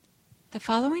The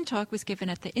following talk was given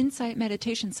at the Insight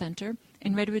Meditation Center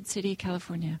in Redwood City,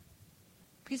 California.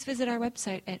 Please visit our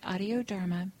website at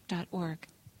audiodharma.org.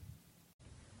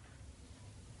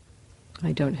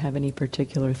 I don't have any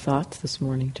particular thoughts this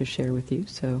morning to share with you,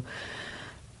 so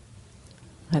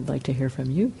I'd like to hear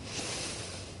from you.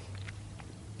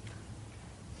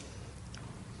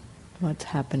 What's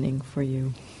happening for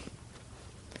you?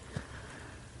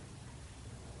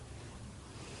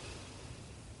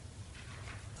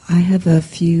 I have a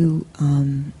few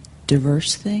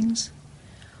diverse things.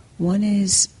 One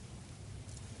is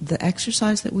the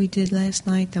exercise that we did last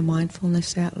night, the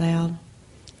mindfulness out loud.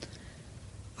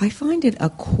 I find it a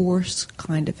coarse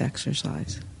kind of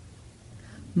exercise.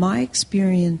 My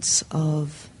experience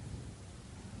of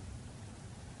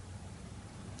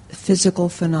physical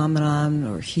phenomenon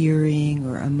or hearing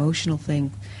or emotional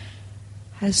thing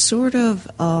has sort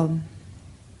of an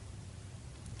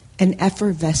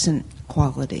effervescent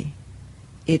quality.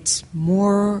 It's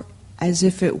more as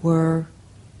if it were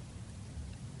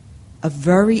a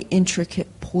very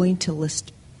intricate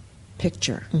pointillist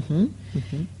picture. Mm-hmm.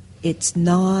 Mm-hmm. It's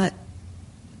not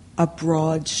a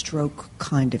broad stroke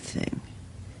kind of thing.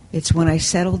 It's when I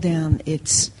settle down,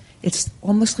 it's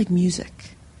almost like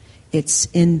music. It's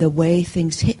in the way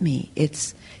things hit me.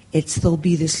 It's there'll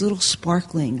be this little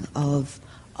sparkling of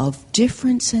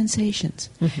different sensations,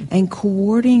 mm-hmm. and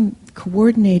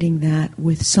coordinating that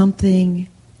with something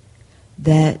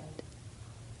that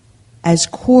as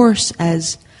coarse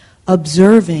as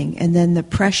observing, and then the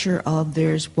pressure of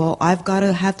I've got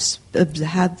to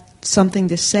have something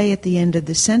to say at the end of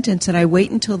the sentence, and I wait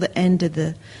until the end of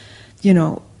the,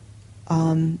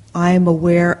 I am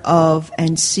aware of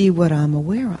and see what I'm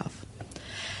aware of.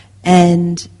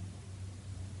 And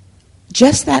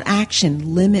just that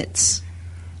action limits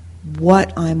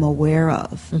what I'm aware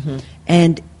of. Mm-hmm.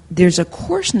 And there's a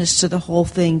coarseness to the whole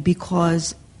thing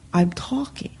because I'm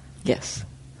talking. Yes.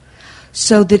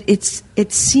 So that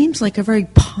it seems like a very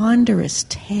ponderous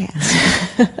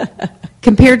task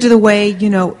compared to the way,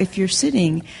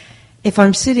 if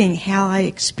I'm sitting, how I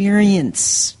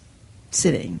experience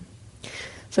sitting.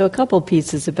 So a couple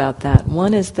pieces about that.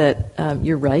 One is that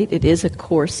you're right, it is a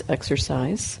coarse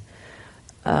exercise.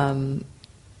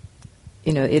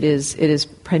 It is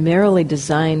primarily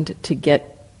designed to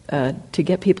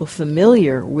get people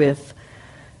familiar with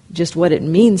just what it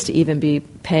means to even be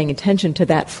paying attention to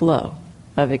that flow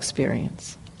of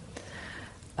experience.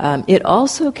 It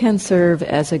also can serve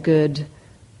as a good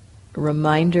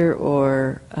reminder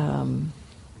or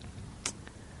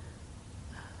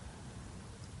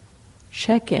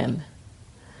check-in,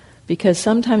 because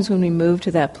sometimes when we move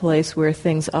to that place where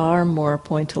things are more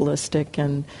pointillistic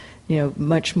and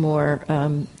much more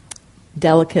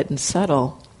delicate and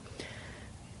subtle,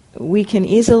 we can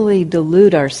easily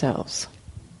delude ourselves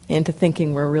into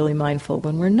thinking we're really mindful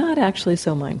when we're not actually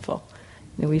so mindful.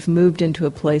 We've moved into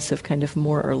a place of kind of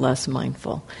more or less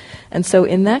mindful. And so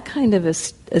in that kind of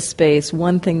a space,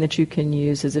 one thing that you can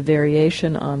use as a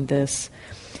variation on this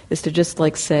is to just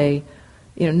say,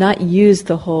 not use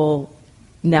the whole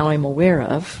now I'm aware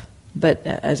of, but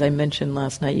as I mentioned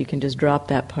last night, you can just drop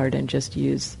that part and just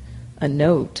use a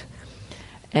note.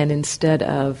 And instead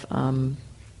of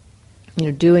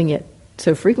doing it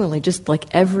so frequently, just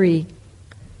every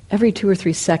 2 or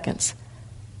 3 seconds,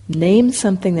 name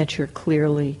something that you're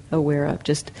clearly aware of.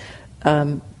 Just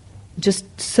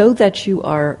so that you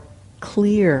are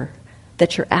clear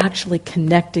that you're actually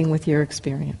connecting with your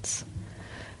experience.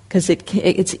 Because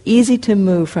it's easy to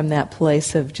move from that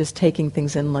place of just taking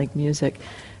things in like music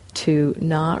to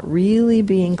not really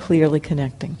being clearly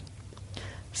connecting.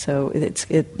 So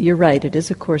you're right, it is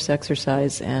a course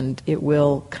exercise, and it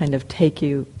will kind of take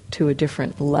you to a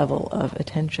different level of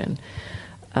attention.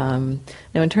 Now,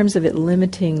 in terms of it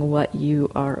limiting what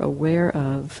you are aware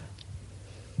of,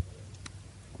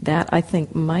 that I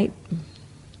think might...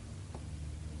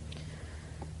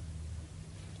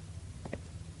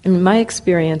 my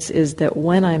experience is that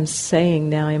when I'm saying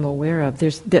now I'm aware of,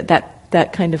 there's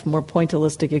that kind of more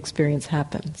pointillistic experience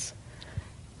happens.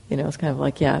 It's kind of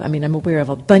I'm aware of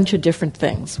a bunch of different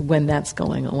things when that's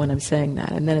going on, when I'm saying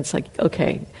that. And then it's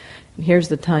okay, here's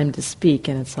the time to speak,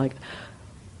 and it's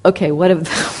okay, what of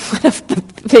the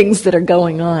things that are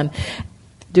going on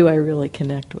do I really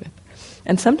connect with?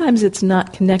 And sometimes it's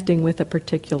not connecting with a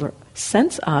particular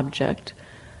sense object,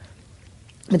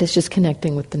 but it's just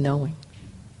connecting with the knowing.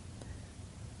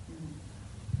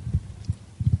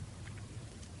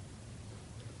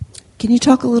 Can you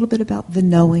talk a little bit about the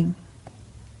knowing?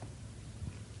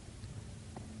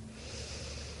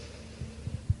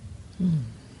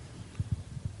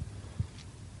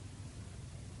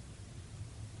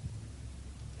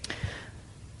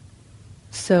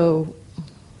 So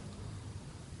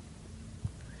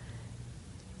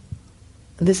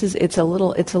it's a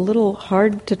little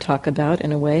hard to talk about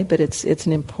in a way, but it's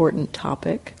an important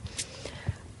topic.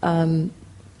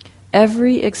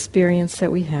 Every experience that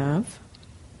we have,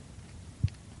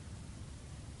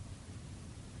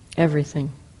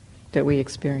 everything that we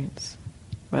experience,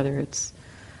 whether it's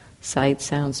sight,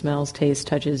 sound, smells, taste,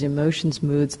 touches, emotions,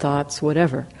 moods, thoughts,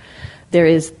 whatever, there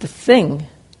is the thing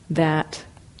that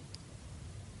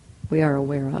we are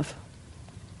aware of.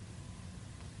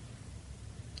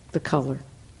 The color,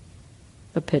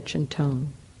 the pitch and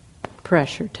tone,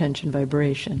 pressure, tension,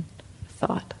 vibration,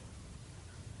 thought,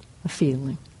 a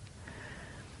feeling.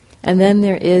 And then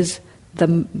there is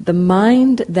the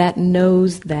mind that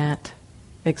knows that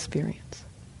experience.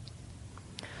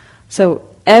 So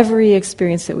every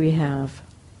experience that we have,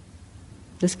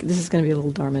 this is going to be a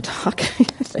little Dharma talk. I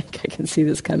think I can see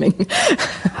this coming.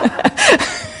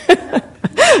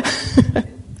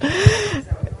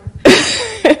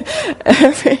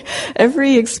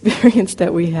 Every experience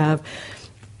that we have,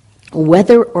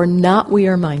 whether or not we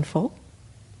are mindful,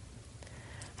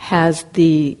 has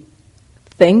the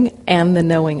thing and the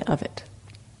knowing of it.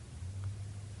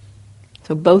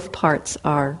 So both parts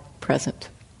are present.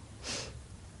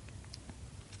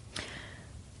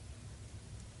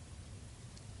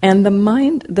 And the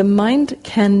mind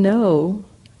can know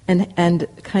and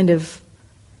kind of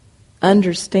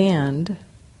understand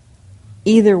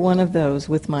either one of those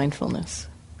with mindfulness.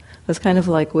 It's kind of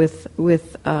like with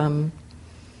when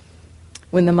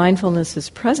the mindfulness is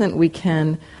present, we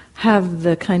can have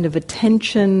the kind of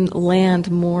attention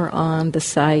land more on the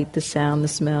sight, the sound, the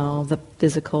smell, the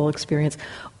physical experience,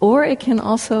 or it can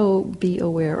also be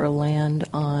aware or land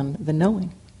on the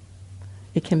knowing.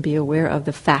 It can be aware of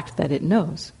the fact that it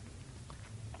knows.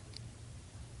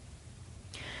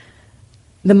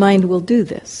 The mind will do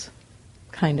this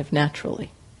kind of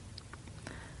naturally.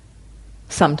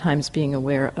 Sometimes being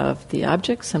aware of the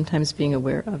object, sometimes being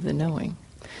aware of the knowing.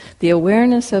 The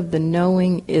awareness of the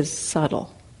knowing is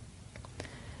subtle.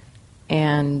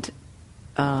 And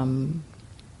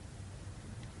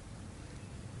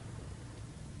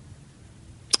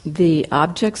the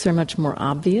objects are much more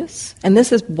obvious. And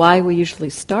this is why we usually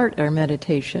start our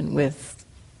meditation with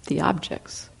the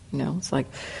objects. You know, it's like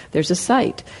there's a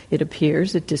sight. It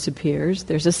appears, it disappears.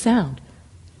 There's a sound.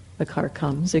 The car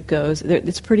comes, it goes.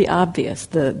 It's pretty obvious,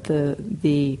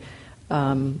 the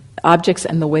objects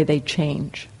and the way they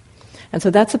change. And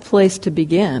so that's a place to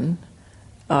begin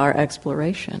our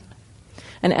exploration.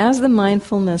 And as the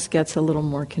mindfulness gets a little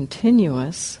more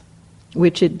continuous,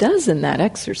 which it does in that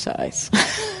exercise,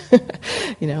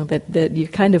 you know, that you're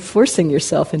kind of forcing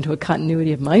yourself into a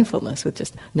continuity of mindfulness with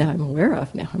just, now I'm aware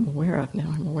of, now I'm aware of,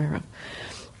 now I'm aware of.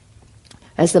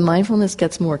 As the mindfulness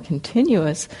gets more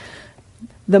continuous,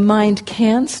 the mind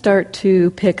can start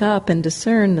to pick up and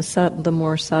discern the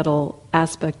more subtle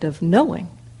aspect of knowing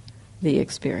the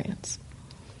experience.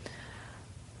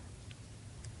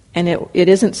 And it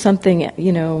isn't something,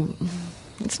 you know,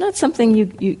 it's not something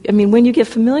you I mean, when you get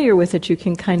familiar with it, you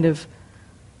can kind of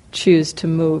choose to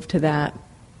move to that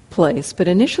place. But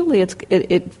initially,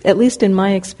 it at least in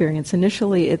my experience,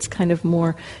 initially it's kind of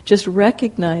more just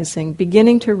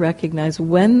beginning to recognize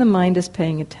when the mind is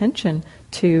paying attention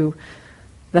to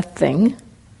the thing,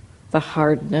 the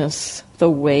hardness, the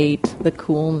weight, the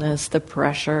coolness, the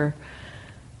pressure,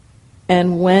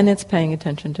 and when it's paying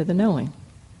attention to the knowing.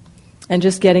 And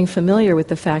just getting familiar with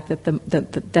the fact that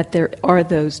that there are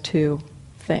those two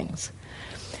things.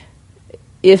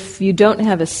 If you don't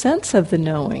have a sense of the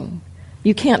knowing,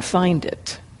 you can't find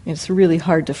it. It's really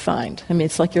hard to find. I mean,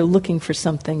 it's like you're looking for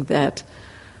something that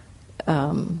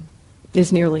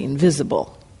is nearly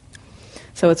invisible.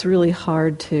 So it's really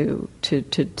hard to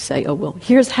say, oh well,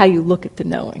 here's how you look at the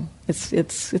knowing.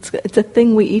 It's a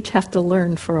thing we each have to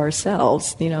learn for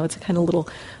ourselves. You know, it's a kind of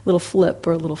little flip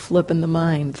or a little flip in the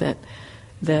mind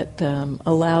that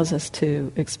allows us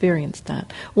to experience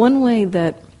that. One way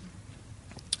that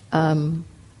Sayadaw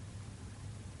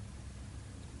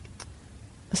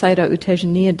U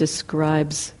Tejaniya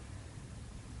describes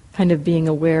kind of being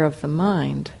aware of the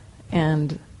mind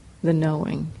and the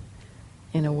knowing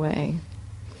in a way,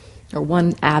 or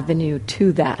one avenue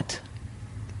to that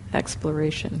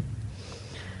exploration,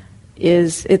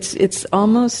 is it's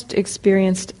almost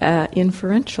experienced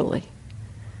inferentially.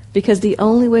 Because the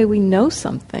only way we know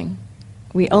something,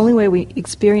 the only way we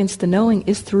experience the knowing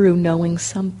is through knowing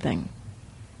something.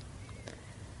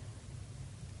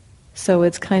 So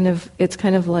it's kind of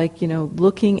like, you know,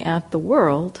 looking at the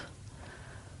world,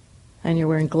 and you're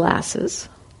wearing glasses.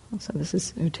 So this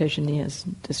is U Tejaniya's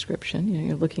description. You know,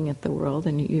 you're looking at the world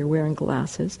and you're wearing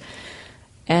glasses,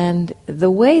 And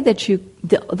the way that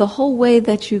the whole way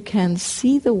that you can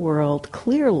see the world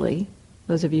clearly,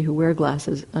 those of you who wear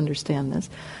glasses understand this,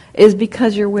 is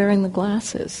because you're wearing the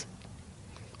glasses.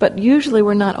 But usually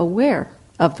we're not aware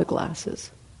of the glasses.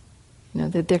 You know,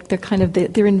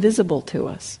 they're invisible to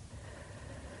us.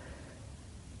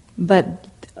 But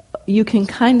you can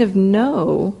kind of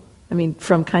know,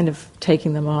 from kind of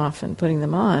taking them off and putting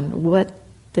them on, what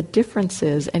the difference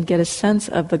is and get a sense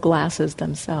of the glasses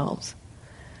themselves.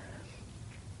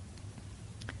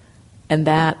 And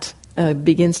that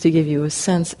begins to give you a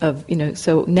sense of,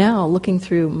 so now looking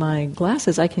through my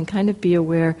glasses, I can kind of be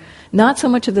aware, not so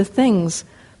much of the things,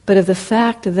 but of the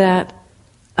fact that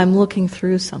I'm looking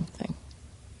through something.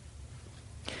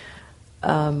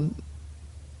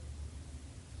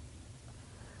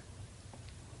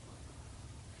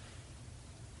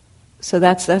 So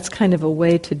that's kind of a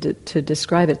way to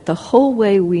describe it. The whole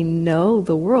way we know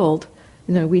the world,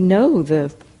 we know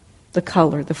the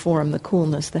color, the form, the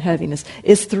coolness, the heaviness,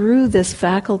 is through this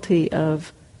faculty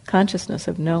of consciousness,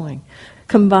 of knowing,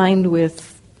 combined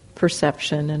with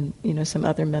perception and some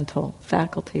other mental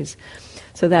faculties.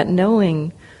 So that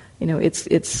knowing,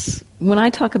 it's when I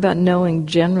talk about knowing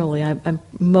generally, I'm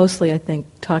mostly, I think,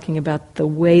 talking about the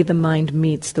way the mind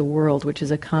meets the world, which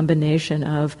is a combination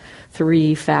of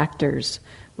three factors,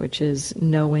 which is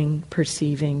knowing,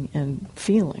 perceiving, and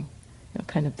feeling.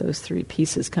 Kind of those three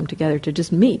pieces come together to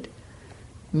just meet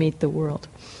the world.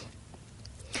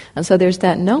 And so there's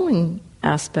that knowing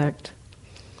aspect.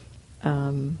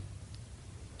 And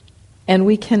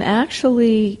we can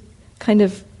actually kind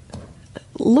of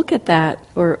look at that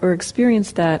or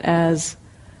experience that as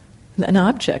an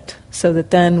object, so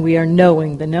that then we are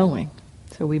knowing the knowing.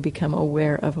 So we become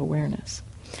aware of awareness.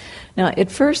 Now,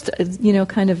 at first,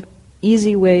 kind of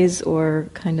easy ways or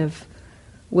kind of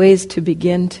ways to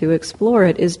begin to explore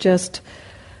it is just,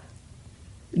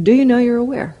 do you know you're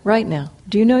aware right now?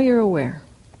 Do you know you're aware?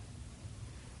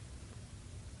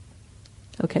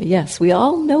 Okay, yes, we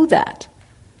all know that.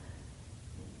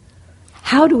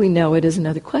 How do we know it is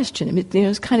another question.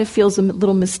 It kind of feels a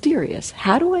little mysterious.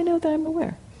 How do I know that I'm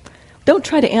aware? Don't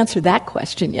try to answer that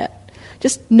question yet.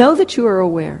 Just know that you are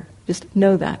aware. Just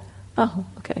know that. Oh,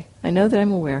 okay, I know that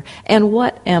I'm aware. And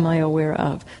what am I aware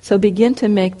of? So begin to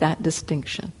make that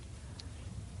distinction.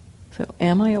 So,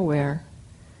 am I aware?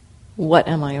 What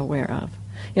am I aware of?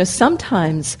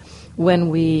 Sometimes when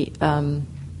we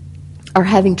are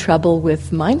having trouble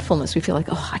with mindfulness, we feel like,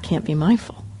 I can't be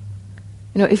mindful.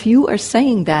 If you are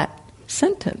saying that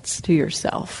sentence to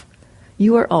yourself,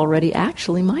 you are already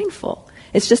actually mindful.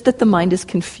 It's just that the mind is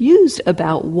confused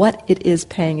about what it is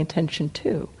paying attention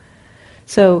to.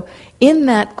 So in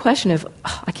that question of,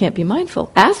 I can't be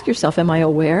mindful, ask yourself, am I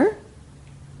aware?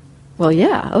 Well,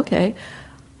 yeah, okay.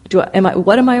 What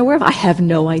am I aware of? I have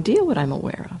no idea what I'm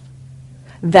aware of.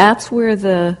 That's where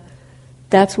the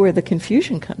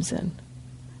confusion comes in.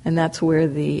 And that's where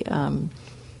the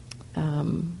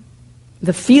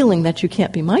feeling that you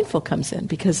can't be mindful comes in,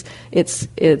 because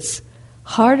it's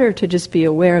harder to just be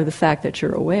aware of the fact that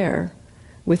you're aware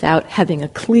without having a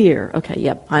clear, okay,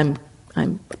 yep, I'm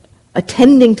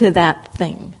attending to that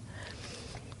thing.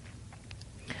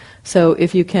 So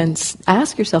if you can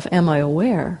ask yourself, am I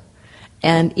aware?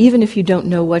 And even if you don't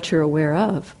know what you're aware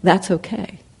of, that's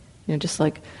okay. Just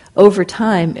like over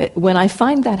time, when I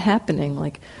find that happening,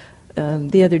 like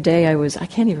the other day I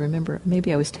can't even remember,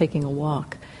 maybe I was taking a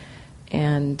walk.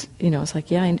 And, it's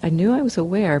like, yeah, I knew I was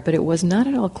aware, but it was not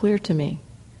at all clear to me.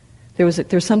 There was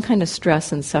some kind of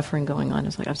stress and suffering going on.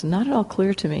 It was not at all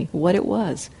clear to me what it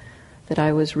was that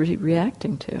I was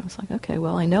reacting to. It's like, okay,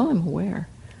 well, I know I'm aware.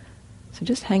 So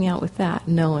just hang out with that,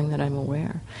 knowing that I'm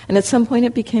aware. And at some point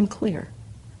it became clear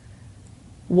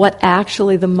what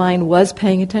actually the mind was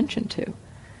paying attention to.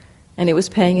 And it was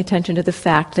paying attention to the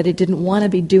fact that it didn't want to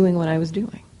be doing what I was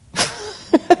doing.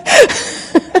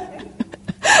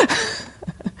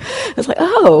 It's like,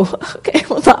 oh, okay,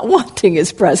 well, not wanting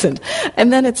is present.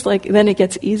 And then it's like, then it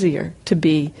gets easier to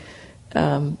be,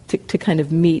 to kind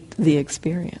of meet the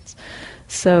experience.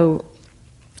 So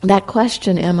that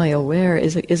question, am I aware,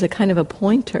 is a kind of a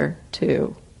pointer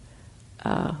to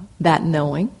that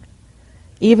knowing.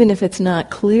 Even if it's not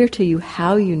clear to you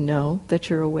how you know that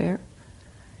you're aware,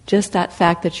 just that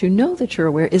fact that you know that you're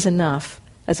aware is enough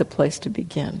as a place to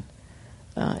begin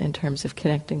in terms of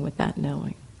connecting with that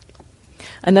knowing.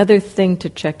 Another thing to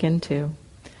check into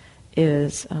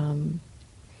is, and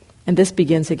this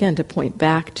begins again to point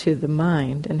back to the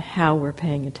mind and how we're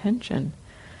paying attention,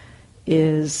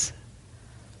 is,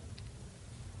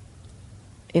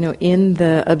 in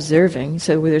the observing,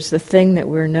 so there's the thing that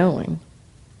we're knowing,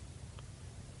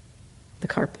 the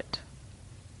carpet.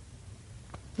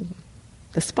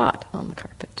 the spot on the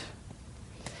carpet.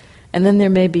 And then there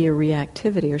may be a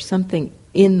reactivity or something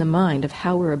in the mind of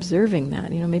how we're observing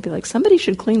that. Maybe like somebody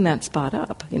should clean that spot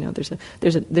up. There's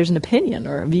an opinion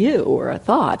or a view or a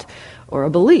thought or a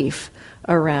belief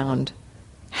around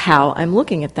how I'm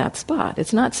looking at that spot.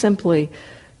 It's not simply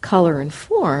color and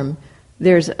form.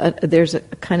 There's a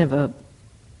kind of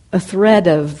a thread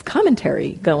of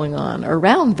commentary going on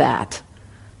around that.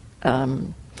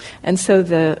 And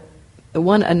so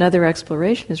another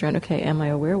exploration is around, okay, am I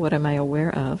aware? What am I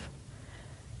aware of?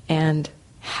 And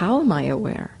how am I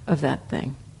aware of that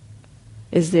thing?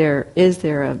 Is there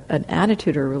an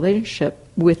attitude or a relationship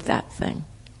with that thing?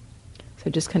 So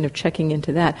just kind of checking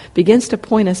into that begins to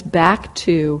point us back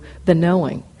to the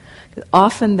knowing.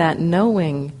 Often that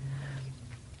knowing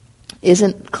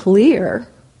isn't clear.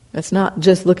 It's not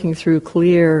just looking through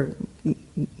clear,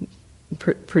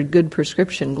 good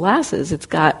prescription glasses. It's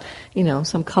got,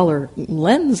 some color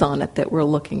lens on it that we're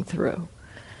looking through.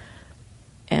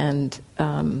 And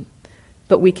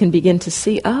but we can begin to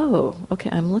see, oh, okay,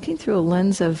 I'm looking through a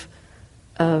lens of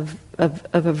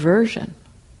aversion,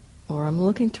 or I'm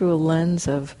looking through a lens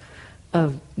of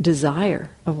desire,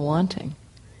 of wanting.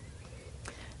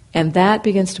 And that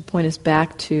begins to point us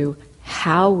back to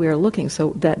how we're looking. So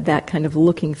that kind of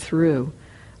looking through,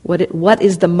 what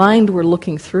is the mind we're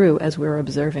looking through as we're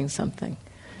observing something.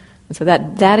 And so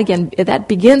that again, that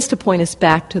begins to point us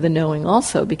back to the knowing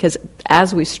also, because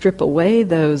as we strip away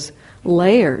those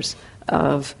layers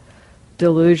of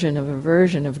delusion, of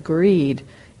aversion, of greed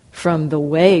from the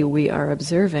way we are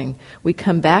observing, we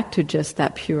come back to just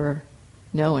that pure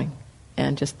knowing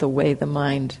and just the way the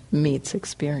mind meets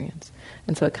experience.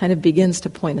 And so it kind of begins to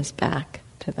point us back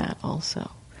to that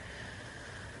also.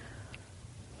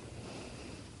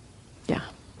 Yeah.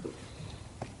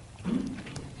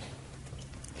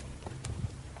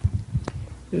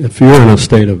 If you're in a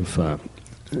state of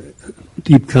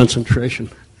deep concentration,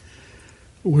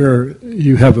 where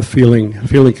you have a feeling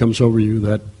comes over you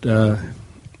that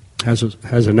has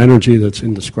an energy that's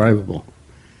indescribable,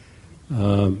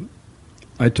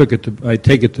 I take it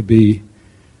to be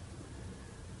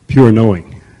pure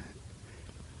knowing.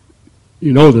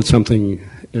 You know that something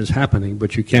is happening,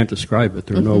 but you can't describe it.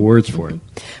 There are no words for it.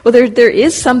 Well, there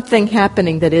is something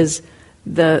happening that is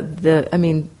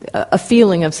a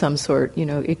feeling of some sort.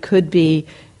 It could be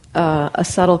a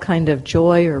subtle kind of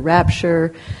joy or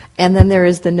rapture, and then there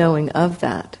is the knowing of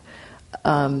that.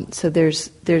 So there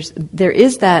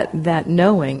is that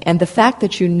knowing, and the fact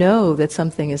that you know that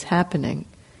something is happening.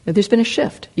 There's been a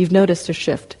shift. You've noticed a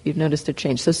shift. You've noticed a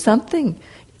change. So something,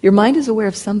 your mind is aware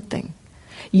of something.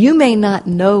 You may not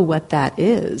know what that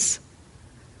is.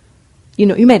 You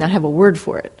may not have a word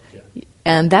for it,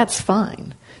 and that's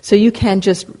fine. So you can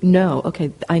just know.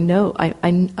 Okay, I know.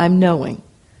 I'm knowing.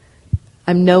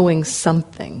 I'm knowing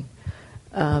something,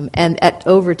 and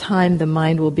over time, the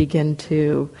mind will begin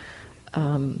to,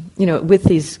 with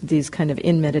these kind of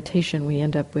in meditation, we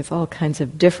end up with all kinds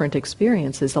of different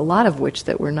experiences. A lot of which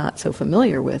that we're not so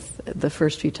familiar with the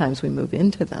first few times we move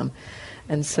into them,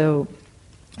 and so,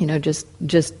 just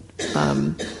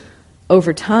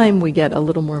over time, we get a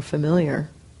little more familiar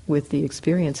with the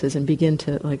experiences and begin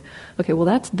to okay, well,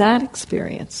 that's that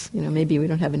experience. Maybe we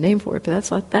don't have a name for it,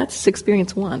 but that's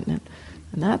experience one.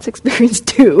 And that's experience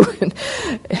two.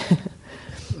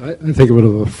 I think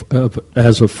of it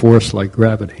as a force like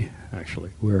gravity,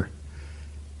 actually, where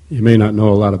you may not know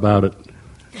a lot about it,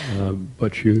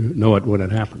 but you know it when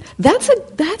it happens. That's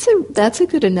a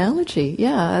good analogy.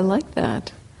 Yeah, I like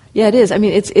that. Yeah, it is. I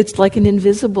mean, it's like an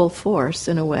invisible force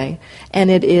in a way,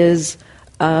 and it is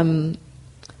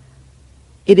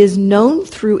known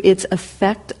through its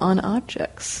effect on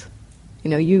objects.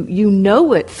 You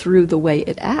know it through the way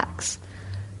it acts.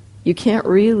 You can't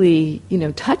really,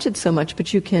 touch it so much,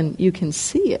 but you can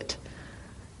see it.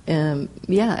 And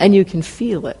you can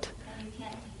feel it. And you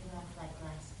can't take it off like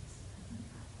glasses.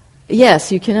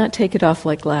 Yes, you cannot take it off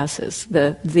like glasses.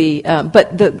 But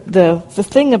the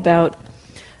thing about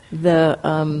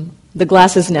the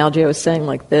glasses analogy I was saying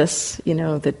like this,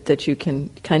 that you can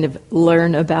kind of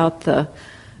learn about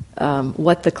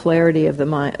what the clarity of the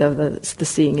mind of the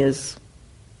seeing is.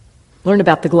 Learn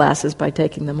about the glasses by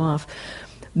taking them off.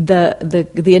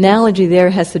 The analogy there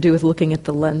has to do with looking at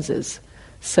the lenses.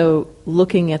 So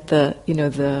looking at the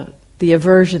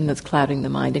aversion that's clouding the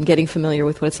mind and getting familiar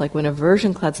with what it's like when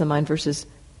aversion clouds the mind versus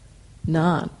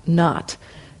not.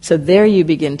 So there you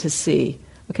begin to see,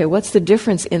 okay, what's the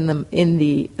difference in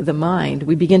the mind?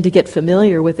 We begin to get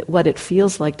familiar with what it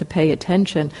feels like to pay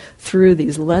attention through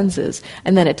these lenses.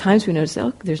 And then at times we notice,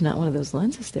 oh, there's not one of those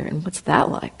lenses there. And what's that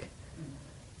like?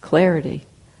 Clarity,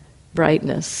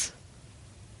 brightness,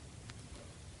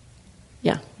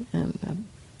 Yeah. And,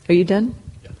 are you done?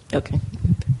 Yeah. Okay.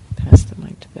 Pass the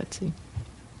mic to Betsy.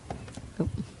 Oh.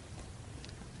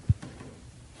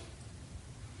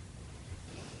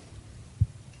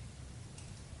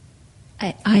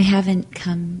 I haven't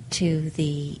come to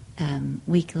the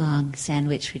week-long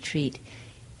sandwich retreat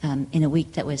in a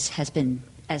week that has been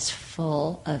as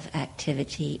full of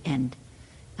activity and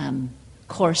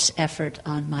course effort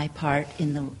on my part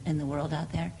in the world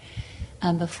out there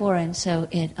before, and so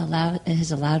it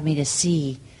has allowed me to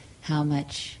see how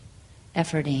much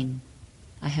efforting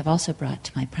I have also brought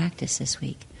to my practice this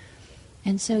week.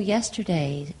 And so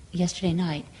yesterday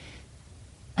night,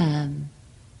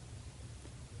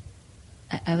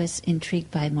 I was intrigued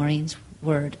by Maureen's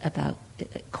word about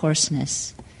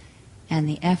coarseness and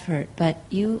the effort, but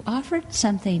you offered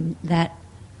something that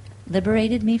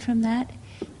liberated me from that.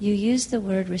 You used the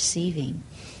word receiving,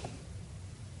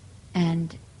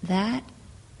 and that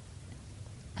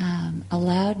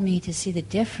allowed me to see the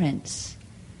difference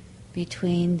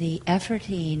between the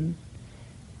efforting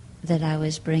that I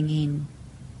was bringing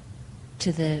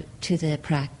to the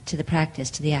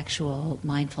practice, to the actual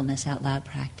mindfulness out loud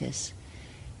practice,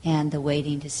 and the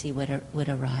waiting to see what would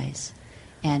arise,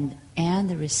 and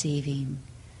the receiving,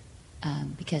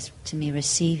 because to me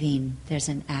receiving, there's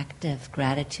an act of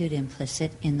gratitude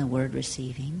implicit in the word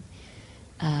receiving.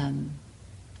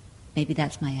 Maybe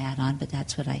that's my add-on, but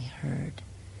that's what I heard,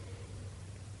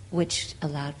 which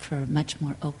allowed for much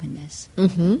more openness.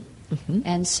 Mm-hmm. Mm-hmm.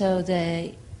 And so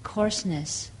the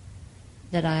coarseness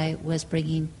that I was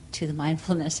bringing to the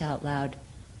mindfulness out loud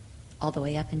all the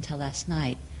way up until last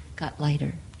night got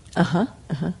lighter. Uh-huh,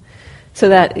 uh-huh. So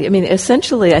that, I mean,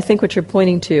 essentially, I think what you're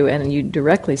pointing to, and you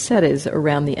directly said, is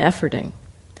around the efforting.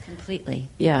 Completely.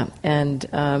 Yeah, and,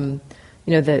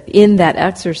 in that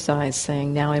exercise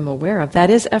saying, now I'm aware of, that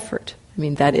is effort. I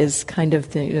mean, that is kind of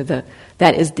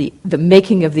that is the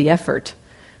making of the effort.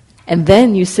 And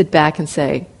then you sit back and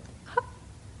say,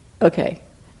 okay,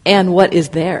 and what is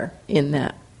there in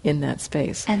that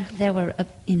space? And there were,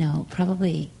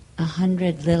 probably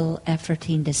 100 little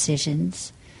efforting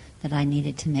decisions that I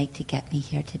needed to make to get me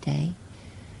here today.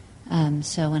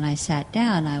 So when I sat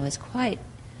down, I was quite,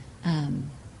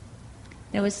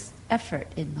 there was effort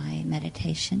in my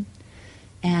meditation.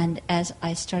 And as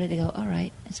I started to go, all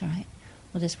right, it's all right,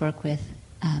 we'll just work with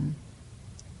a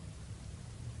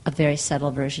very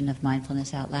subtle version of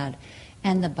mindfulness out loud.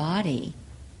 And the body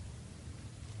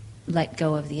let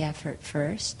go of the effort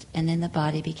first, and then the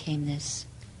body became this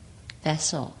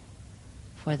vessel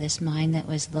for this mind that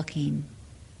was looking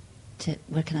to,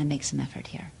 where can I make some effort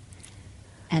here?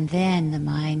 And then the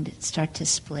mind started to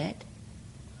split.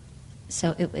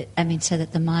 So so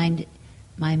that the mind,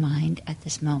 my mind at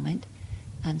this moment,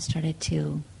 started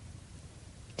to,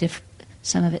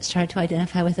 some of it started to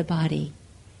identify with the body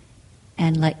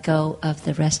and let go of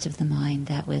the rest of the mind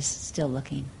that was still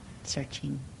looking,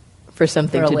 searching. For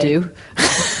something to do.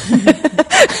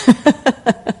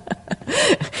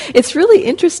 It's really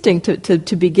interesting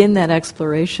to begin that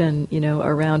exploration,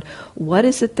 around what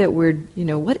is it that we're,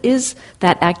 what is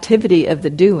that activity of the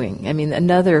doing? I mean,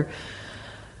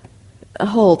 a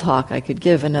whole talk I could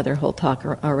give, another whole talk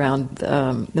around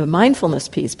the mindfulness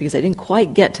piece, because I didn't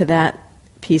quite get to that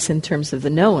piece in terms of the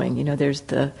knowing. There's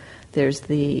the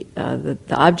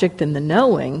object and the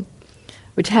knowing,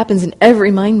 which happens in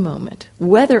every mind moment,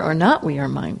 whether or not we are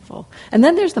mindful. And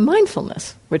then there's the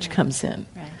mindfulness, which comes in.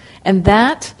 Right. And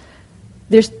that,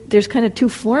 there's kind of two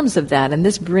forms of that, and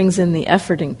this brings in the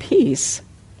efforting piece.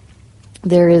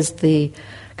 There is the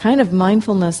kind of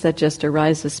mindfulness that just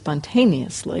arises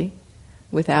spontaneously,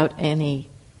 without any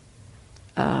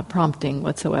prompting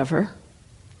whatsoever.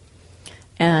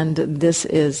 And this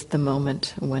is the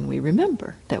moment when we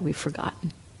remember that we've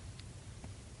forgotten.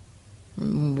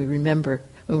 When we remember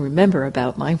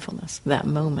about mindfulness, that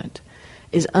moment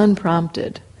is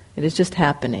unprompted. It is just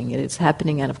happening. It is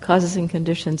happening out of causes and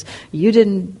conditions. You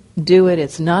didn't do it.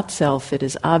 It's not self. It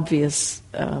is obvious,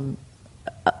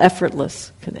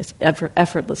 effortless. It's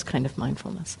effortless kind of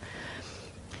mindfulness.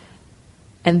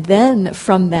 And then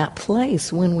from that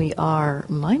place, when we are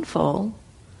mindful,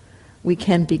 we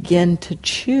can begin to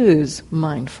choose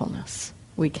mindfulness.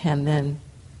 We can then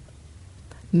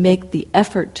make the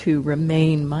effort to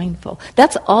remain mindful.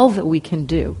 That's all that we can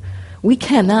do. We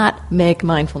cannot make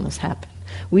mindfulness happen.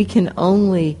 We can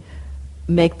only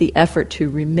make the effort to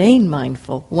remain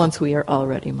mindful once we are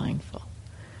already mindful.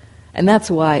 And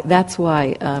that's why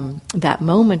that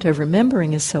moment of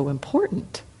remembering is so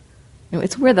important.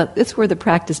 It's where the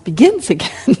practice begins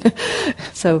again.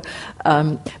 So,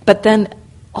 but then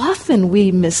often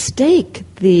we mistake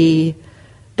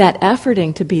that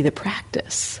efforting to be the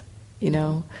practice.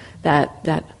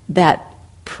 that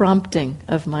prompting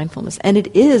of mindfulness. And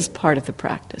it is part of the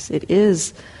practice. It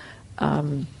is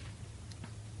an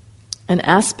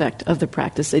aspect of the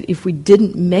practice. If we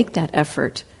didn't make that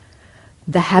effort,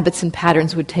 the habits and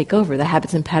patterns would take over. The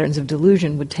habits and patterns of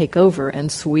delusion would take over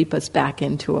and sweep us back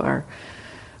into our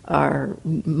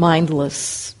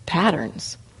mindless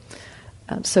patterns.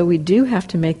 So we do have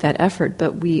to make that effort,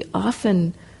 but we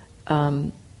often,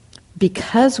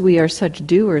 because we are such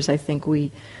doers, I think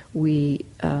we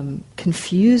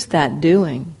confuse that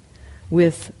doing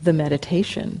with the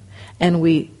meditation. And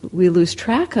we lose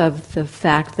track of the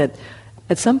fact that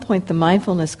at some point the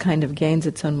mindfulness kind of gains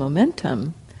its own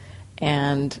momentum,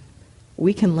 and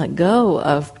we can let go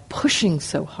of pushing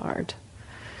so hard.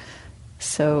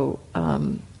 So...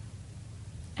 and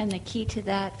the key to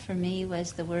that for me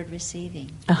was the word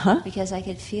receiving. Because I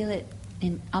could feel it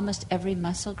in almost every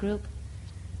muscle group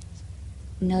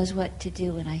knows what to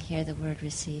do when I hear the word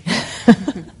receiving.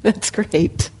 That's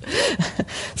great.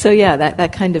 So yeah,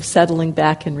 that kind of settling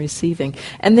back and receiving.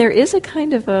 And there is a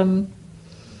kind of...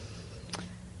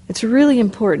 it's really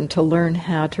important to learn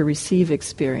how to receive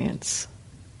experience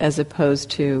as opposed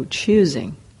to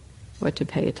choosing what to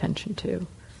pay attention to.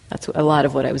 That's a lot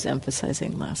of what I was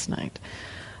emphasizing last night.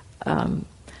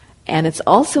 And it's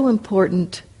also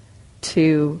important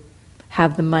to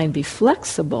have the mind be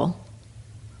flexible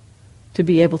to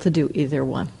be able to do either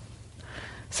one.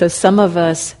 So some of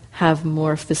us have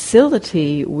more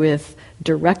facility with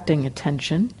directing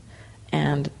attention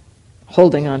and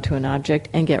holding on to an object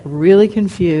and get really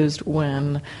confused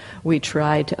when we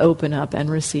try to open up and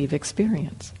receive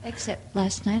experience. Except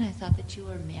last night I thought that you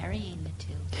were marrying the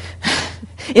two.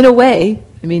 In a way,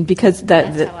 I mean, because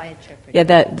that's how I interpret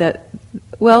it. Yeah,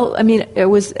 well, I mean, I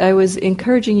was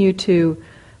encouraging you to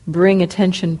bring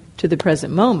attention to the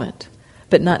present moment,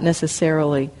 but not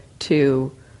necessarily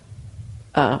to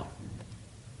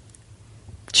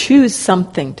choose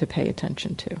something to pay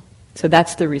attention to. So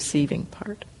that's the receiving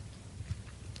part.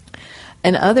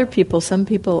 And other people, some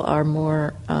people are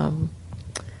more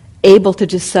able to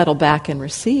just settle back and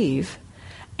receive,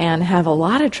 and have a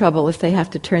lot of trouble if they have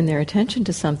to turn their attention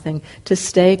to something to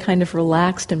stay kind of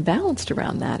relaxed and balanced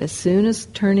around that. As soon as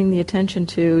turning the attention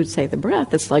to, say, the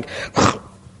breath, it's like,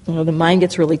 the mind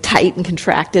gets really tight and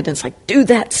contracted, and it's like, do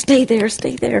that, stay there,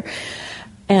 stay there.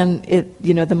 And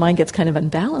the mind gets kind of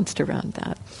unbalanced around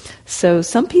that. So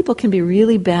some people can be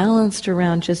really balanced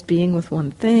around just being with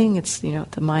one thing. It's, the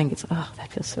mind gets, that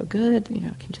feels so good.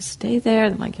 It can just stay there.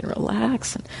 The mind can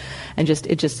relax, and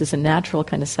it just is a natural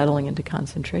kind of settling into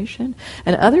concentration.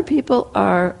 And other people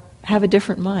have a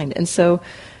different mind, and so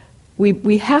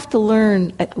we have to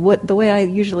learn the way I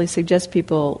usually suggest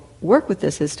people work with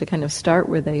this is to kind of start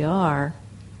where they are.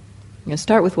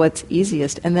 Start with what's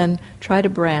easiest, and then try to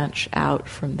branch out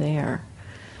from there.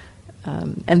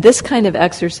 And this kind of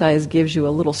exercise gives you a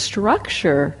little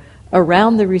structure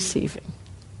around the receiving,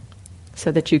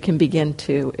 so that you can begin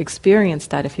to experience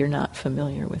that if you're not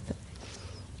familiar with it.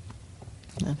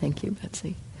 Thank you,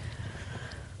 Betsy.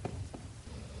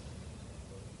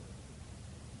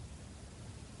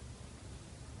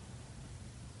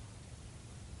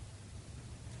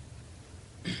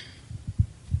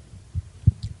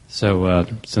 So,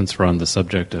 since we're on the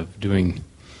subject of doing,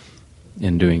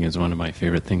 and doing is one of my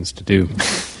favorite things to do,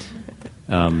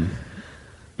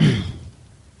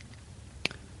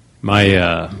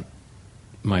 my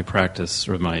practice,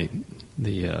 or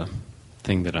the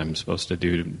thing that I'm supposed to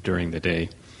do during the day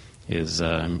is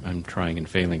I'm trying and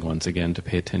failing once again to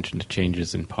pay attention to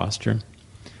changes in posture.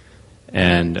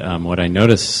 And what I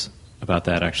notice about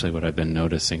that, actually what I've been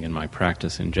noticing in my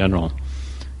practice in general,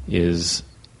 is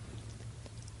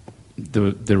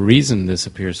the reason this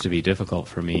appears to be difficult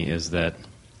for me is that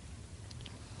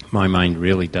my mind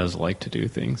really does like to do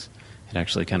things. It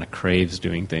actually kind of craves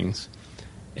doing things.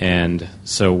 And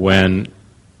so when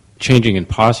changing in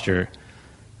posture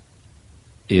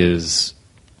is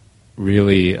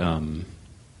really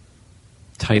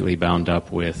tightly bound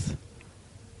up with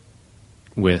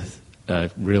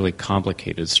a really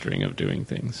complicated string of doing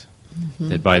things,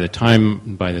 that by the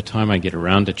time I get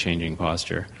around to changing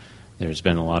posture, there's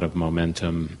been a lot of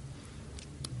momentum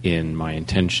in my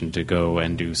intention to go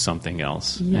and do something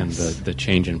else. Yes. And the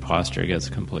change in posture gets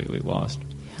completely lost.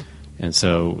 Yeah. And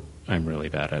so I'm really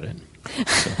bad at it.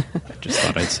 So I just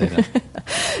thought I'd say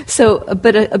that. So,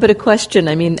 but a question.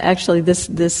 I mean, actually, this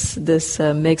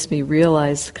makes me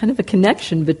realize kind of a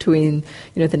connection between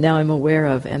the now I'm aware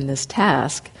of and this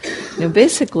task.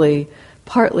 Basically,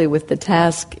 partly with the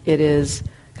task, it's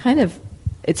kind of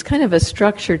a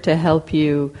structure to help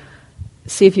you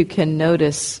see if you can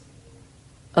notice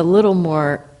a little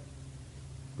more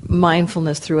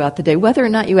mindfulness throughout the day, whether or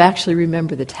not you actually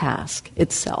remember the task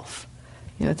itself.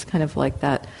 It's kind of like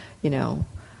that,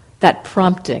 that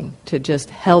prompting to just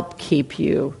help keep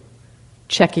you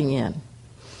checking in.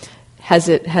 Has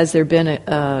there been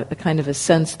a kind of a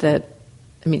sense that,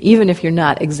 even if you're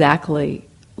not exactly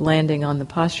landing on the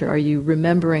posture, are you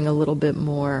remembering a little bit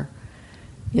more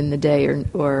in the day,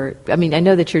 or I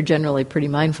know that you're generally pretty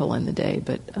mindful in the day,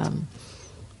 but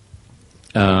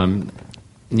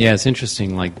yeah, it's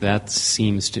interesting. Like that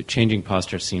changing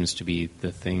posture seems to be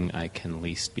the thing I can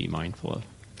least be mindful of.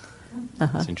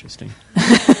 Uh-huh. It's interesting.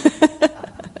 I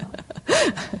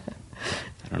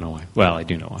don't know why. Well, I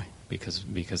do know why, because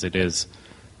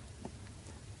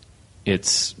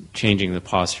it's changing the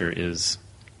posture is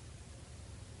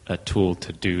a tool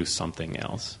to do something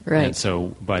else. Right. And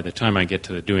so by the time I get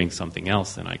to the doing something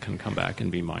else, then I can come back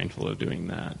and be mindful of doing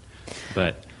that.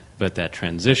 But that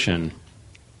transition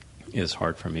is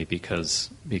hard for me because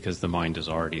the mind is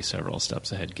already several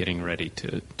steps ahead, getting ready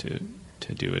to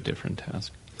do a different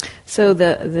task. So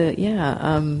there's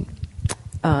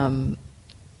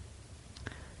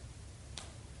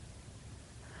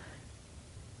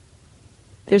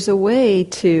a way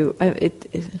to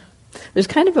there's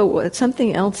kind of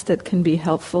something else that can be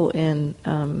helpful in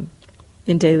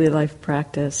daily life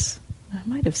practice. I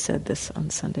might have said this on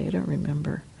Sunday, I don't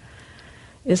remember.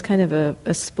 Is kind of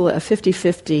a split, a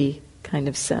 50-50 kind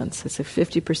of sense. It's a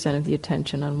 50% of the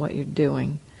attention on what you're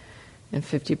doing and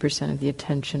 50% of the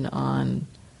attention on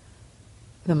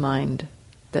the mind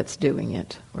that's doing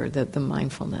it, or the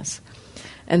mindfulness.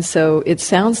 And so it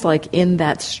sounds like in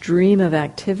that stream of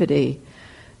activity,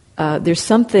 there's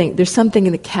something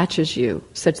that catches you,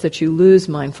 such that you lose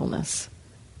mindfulness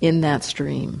in that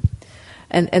stream.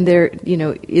 And there,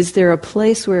 is there a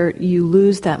place where you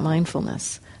lose that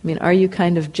mindfulness? Are you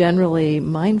kind of generally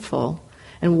mindful?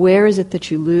 And where is it that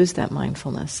you lose that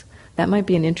mindfulness? That might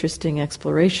be an interesting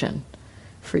exploration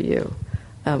for you.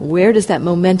 Where does that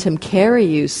momentum carry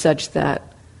you such that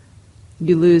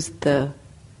you lose the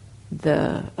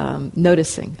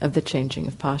noticing of the changing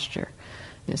of posture?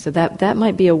 So that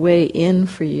might be a way in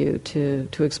for you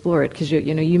to explore it, because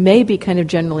you may be kind of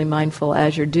generally mindful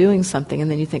as you're doing something,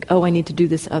 and then you think, oh, I need to do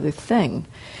this other thing,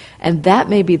 and that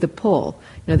may be the pull.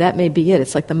 That may be it.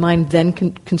 It's like the mind then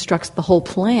constructs the whole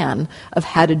plan of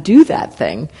how to do that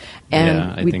thing. And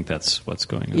yeah, I think that's what's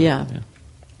going on. Yeah.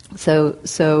 So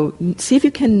see if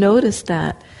you can notice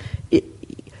that.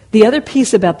 The other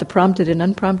piece about the prompted and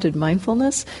unprompted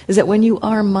mindfulness is that when you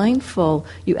are mindful,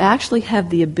 you actually have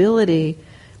the ability,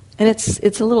 and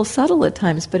it's a little subtle at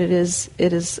times, but it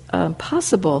is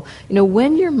possible.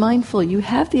 When you're mindful, you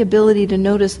have the ability to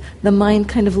notice the mind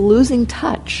kind of losing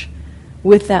touch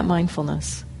with that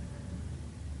mindfulness.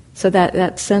 So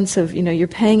that sense of, you're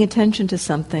paying attention to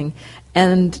something,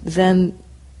 and then,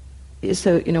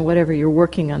 so, whatever, you're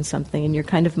working on something, and you're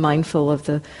kind of mindful of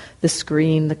the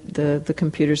screen, the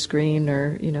computer screen,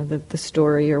 or, the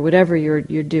story, or whatever you're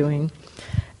doing.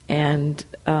 And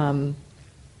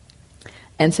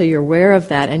so you're aware of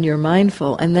that, and you're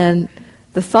mindful, and then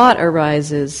the thought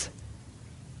arises,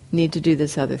 need to do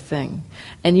this other thing.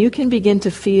 And you can begin to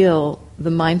feel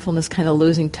the mindfulness kind of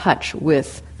losing touch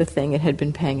with the thing it had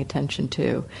been paying attention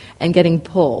to, and getting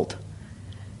pulled.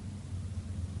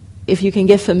 If you can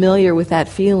get familiar with that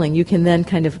feeling, you can then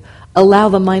kind of allow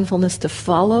the mindfulness to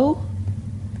follow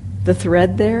the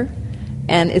thread there.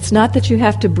 And it's not that you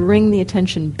have to bring the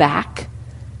attention back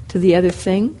to the other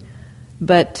thing,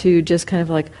 but to just kind of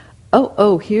like,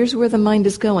 oh, here's where the mind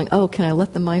is going. Oh, can I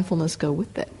let the mindfulness go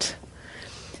with it?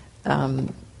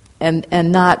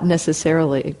 And not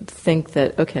necessarily think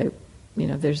that,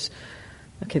 there's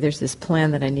this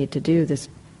plan that I need to do, this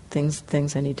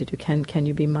things I need to do. Can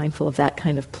you be mindful of that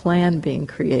kind of plan being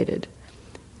created?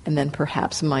 And then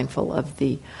perhaps mindful of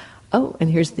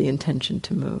and here's the intention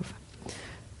to move.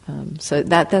 So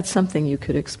that's something you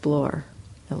could explore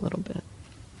a little bit.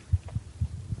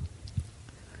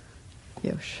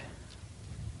 Yosh.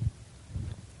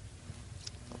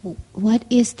 What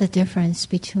is the difference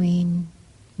between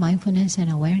mindfulness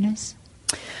and awareness?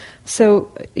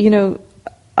 So,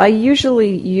 I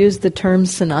usually use the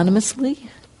terms synonymously.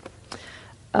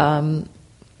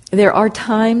 There are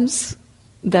times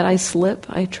that I slip.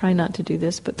 I try not to do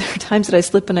this, but there are times that I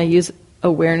slip and I use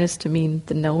awareness to mean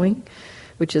the knowing,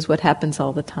 which is what happens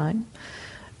all the time.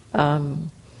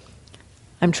 I'm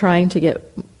trying to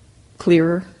get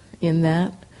clearer in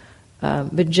that.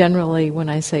 But generally, when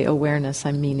I say awareness,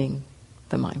 I'm meaning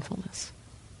the mindfulness.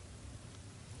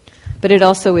 But it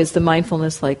also is the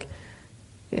mindfulness, like,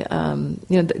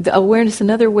 the awareness.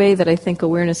 Another way that I think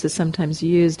awareness is sometimes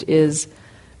used is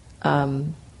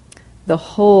the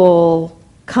whole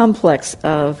complex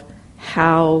of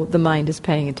how the mind is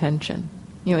paying attention,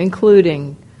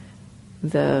 including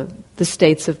the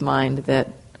states of mind that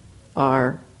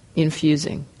are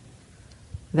infusing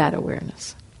that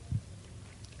awareness.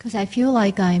 Because I feel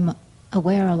like I'm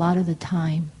aware a lot of the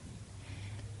time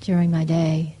during my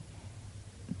day,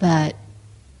 but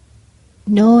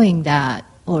knowing that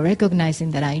or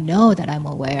recognizing that I know that I'm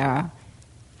aware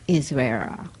is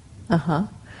rarer. Uh-huh.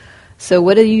 So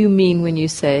what do you mean when you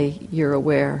say you're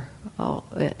aware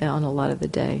on a lot of the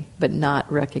day, but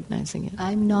not recognizing it?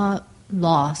 I'm not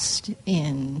lost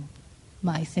in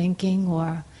my thinking,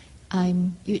 or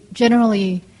I'm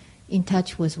generally in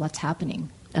touch with what's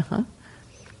happening. Uh-huh.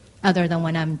 Other than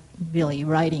when I'm really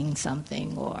writing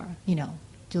something or,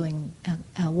 doing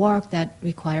a work that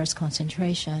requires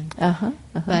concentration. Uh-huh.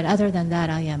 Uh-huh. But other than that,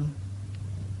 I am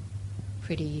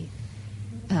pretty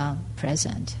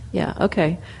present. Yeah,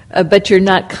 okay. But you're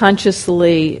not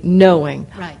consciously knowing,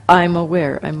 Right. I'm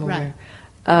aware. Right.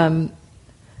 I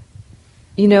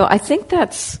think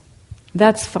that's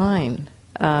fine.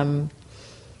 I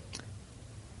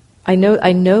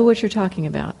know what you're talking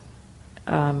about.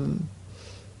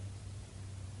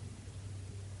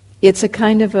 It's a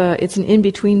kind of it's an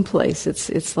in-between place.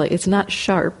 It's like, it's not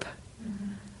sharp,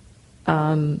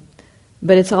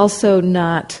 but it's also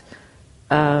not,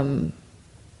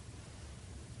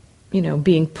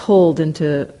 being pulled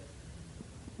into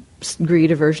greed,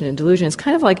 aversion, and delusion. It's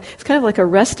kind of like a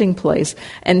resting place.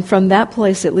 And from that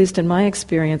place, at least in my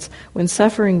experience, when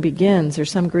suffering begins or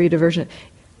some greed, aversion,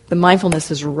 the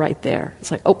mindfulness is right there. It's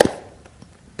like, oh,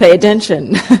 pay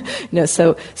attention.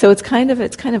 So it's kind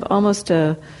of almost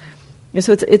a.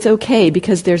 So it's okay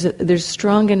because there's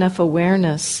strong enough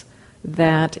awareness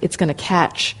that it's going to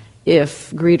catch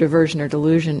if greed, aversion, or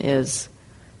delusion is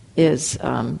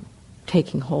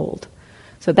taking hold.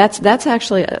 So that's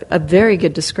actually a very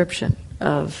good description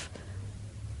of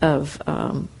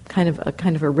kind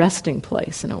of a resting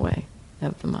place in a way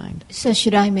of the mind. So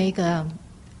should I make a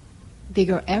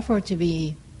bigger effort to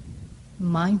be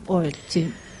mindful or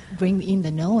to bring in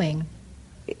the knowing?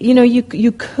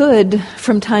 You could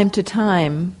from time to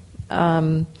time.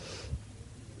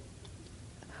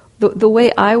 The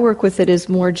way I work with it is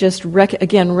more just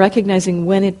recognizing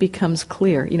when it becomes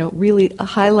clear. Really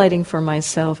highlighting for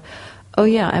myself. Oh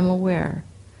yeah, I'm aware.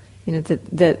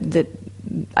 That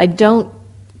I don't.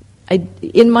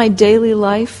 In my daily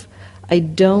life, I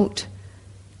don't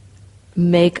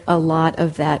make a lot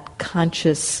of that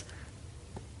conscious.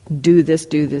 Do this.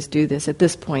 At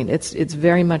this point, it's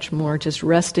very much more just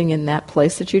resting in that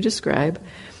place that you describe,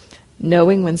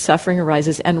 knowing when suffering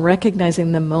arises, and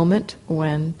recognizing the moment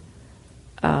when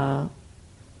I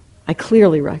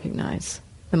clearly recognize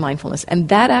the mindfulness, and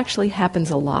that actually happens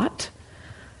a lot.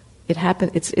 It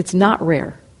happens. It's not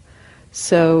rare.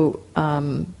 So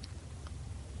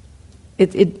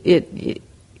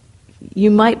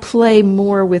you might play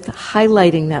more with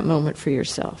highlighting that moment for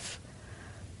yourself.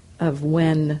 Of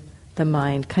when the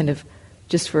mind kind of,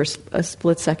 just for a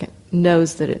split second,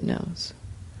 knows that it knows.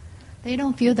 They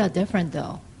don't feel that different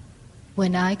though.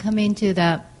 When I come into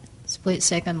that split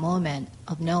second moment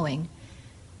of knowing,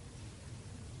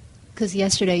 because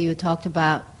yesterday you talked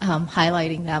about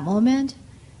highlighting that moment,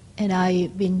 and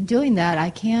I've been doing that,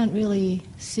 I can't really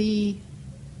see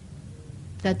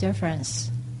the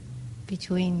difference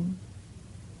between,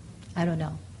 I don't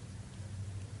know.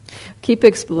 Keep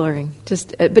exploring,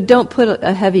 but don't put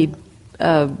a heavy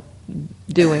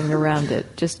doing around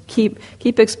it. Just keep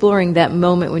exploring that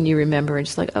moment when you remember, and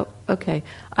just like, oh, okay,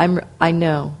 I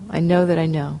know that I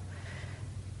know.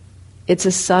 It's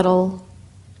a subtle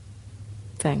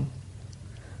thing.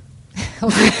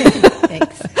 Okay,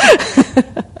 thanks.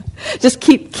 Just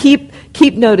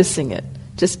keep noticing it.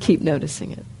 Just keep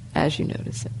noticing it as you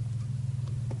notice it.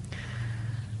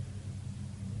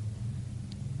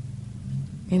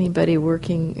 Anybody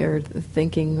working or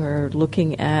thinking or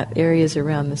looking at areas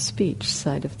around the speech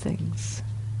side of things?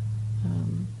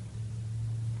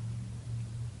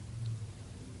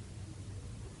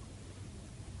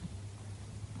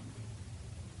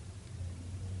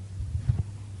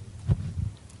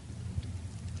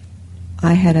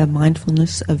 I had a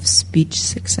mindfulness of speech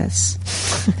success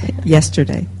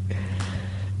yesterday.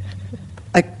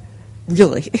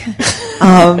 Really.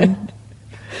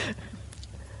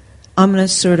 I'm in a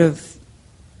sort of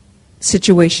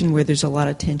situation where there's a lot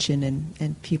of tension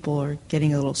and people are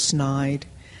getting a little snide.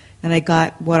 And I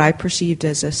got what I perceived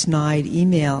as a snide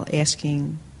email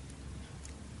asking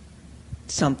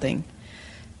something.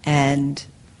 And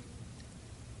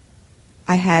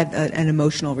I had an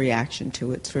emotional reaction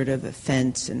to it, sort of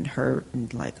offense and hurt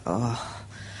and like, oh.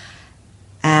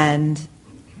 And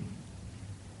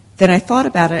then I thought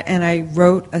about it, and I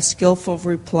wrote a skillful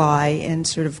reply and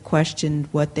sort of questioned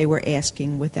what they were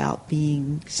asking without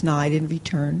being snide in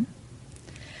return.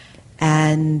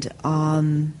 And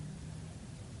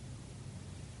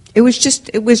it was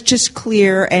just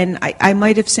clear, and I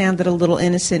might have sounded a little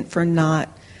innocent for not,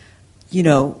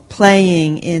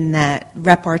 playing in that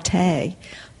repartee.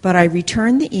 But I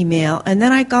returned the email, and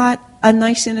then I got a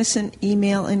nice innocent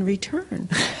email in return,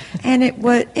 and it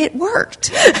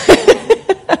worked.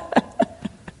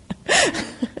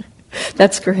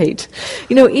 That's great.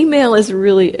 Email is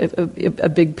really a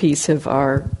big piece of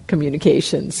our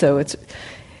communication. So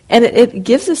it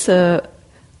gives us a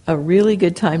really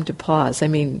good time to pause. I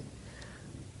mean,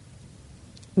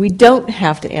 we don't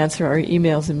have to answer our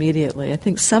emails immediately. I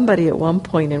think somebody at one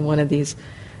point in one of these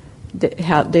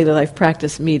daily life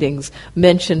practice meetings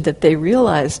mentioned that they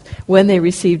realized when they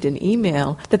received an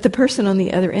email that the person on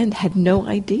the other end had no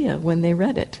idea when they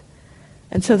read it.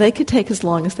 And so they could take as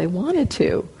long as they wanted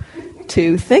to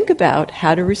think about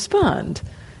how to respond.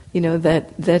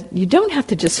 That you don't have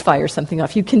to just fire something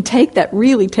off. You can take that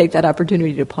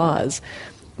opportunity to pause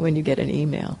when you get an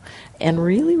email and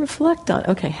really reflect on,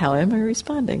 okay, how am I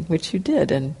responding? Which you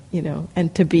did, and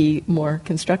to be more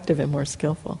constructive and more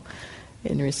skillful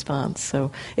in response.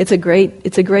 So it's a great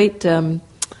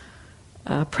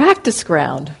practice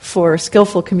ground for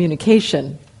skillful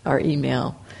communication, our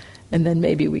email, and then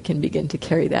maybe we can begin to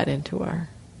carry that into our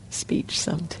speech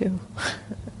some too.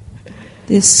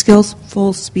 This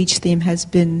skillful speech theme has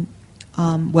been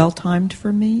well-timed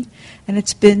for me, and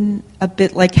it's been a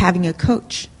bit like having a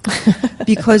coach,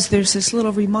 because there's this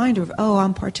little reminder of,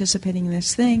 I'm participating in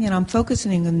this thing, and I'm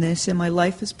focusing on this, and my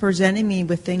life is presenting me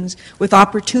with things, with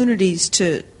opportunities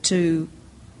to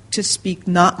speak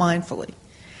not mindfully.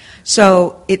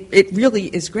 So it really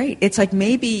is great. It's like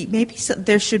maybe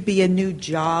there should be a new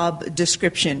job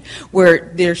description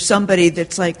where there's somebody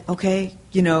that's like, okay,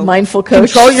 mindful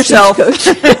coach, control yourself. Coach.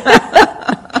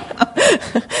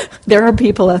 There are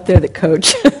people out there that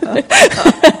coach.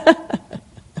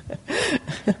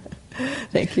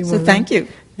 Thank you, Maureen. So thank you.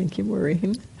 Thank you,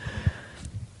 Maureen.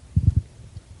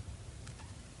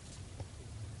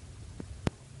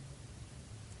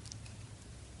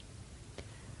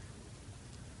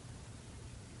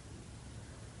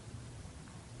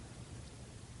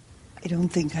 I don't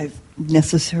think I've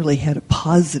necessarily had a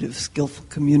positive, skillful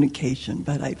communication,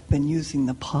 but I've been using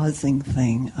the pausing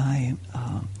thing. I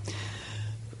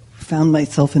found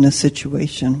myself in a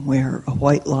situation where a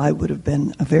white lie would have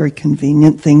been a very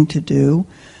convenient thing to do,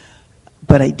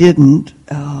 but I didn't.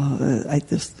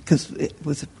 Because it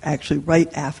was actually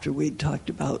right after we'd talked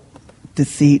about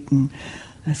deceit, and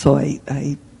so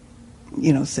I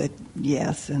said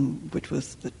yes, and which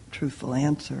was the truthful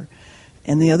answer,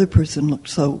 and the other person looked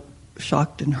so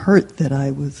shocked and hurt that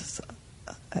I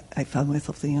found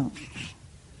myself thinking,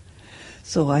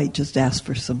 so I just asked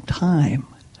for some time.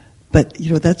 But,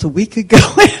 that's a week ago,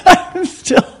 and I'm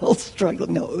still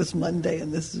struggling. No, it was Monday,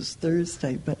 and this is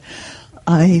Thursday. But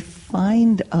I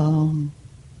find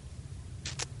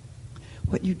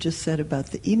what you just said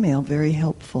about the email very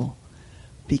helpful,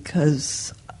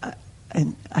 because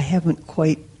I haven't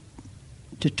quite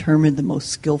determined the most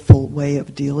skillful way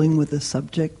of dealing with the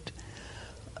subject.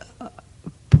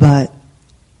 But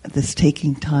this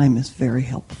taking time is very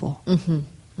helpful. Mm-hmm.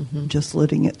 Mm-hmm. Just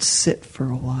letting it sit for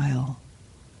a while.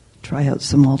 Try out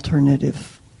some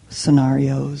alternative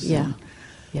scenarios. Yeah.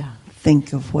 And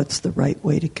think of what's the right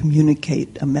way to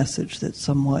communicate a message that's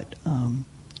somewhat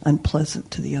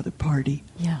unpleasant to the other party.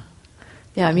 Yeah.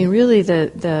 Yeah, I mean, really it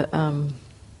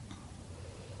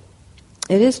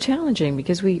is challenging,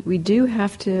 because we do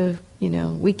have to,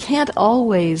 we can't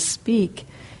always speak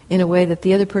in a way that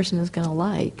the other person is going to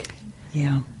like.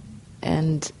 Yeah.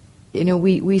 And,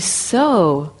 we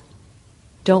so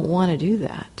don't want to do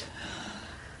that.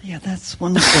 Yeah, that's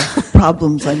one of the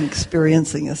problems I'm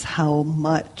experiencing, is how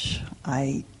much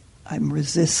I'm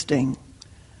resisting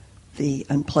the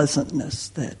unpleasantness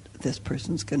that this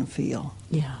person's going to feel.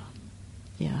 Yeah.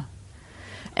 Yeah.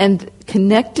 And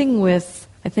connecting with,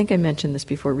 I think I mentioned this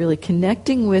before, really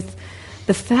connecting with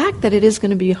the fact that it is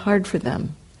going to be hard for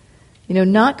them.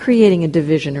 Not creating a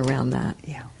division around that.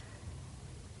 Yeah.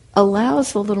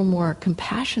 Allows a little more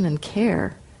compassion and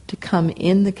care to come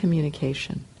in the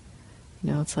communication.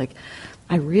 It's like,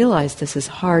 I realize this is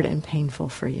hard and painful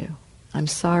for you. I'm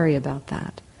sorry about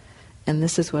that. And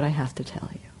this is what I have to tell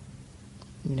you.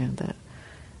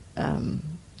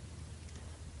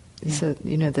 So,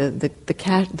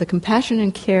 the compassion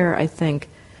and care, I think,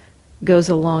 goes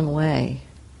a long way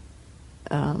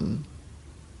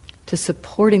to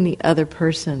supporting the other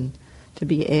person to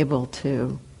be able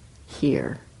to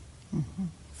hear. Mm-hmm.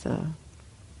 the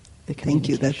Thank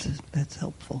you. communication. That's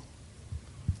helpful.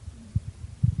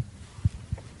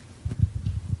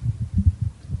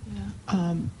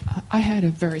 I had a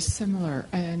very similar,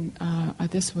 and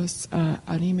this was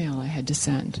an email I had to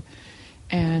send,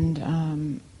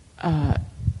 and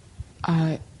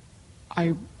I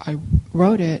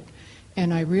wrote it,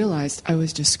 and I realized I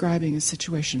was describing a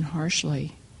situation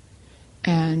harshly,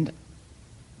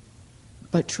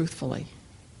 but truthfully.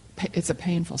 It's a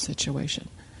painful situation,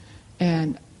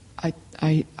 and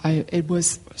it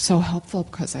was so helpful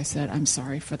because I said, I'm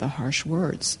sorry for the harsh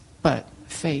words, but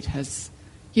fate has,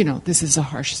 this is a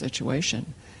harsh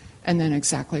situation. And then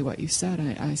exactly what you said,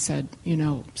 I said,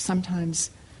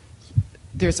 sometimes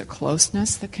there's a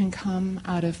closeness that can come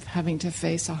out of having to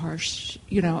face a harsh,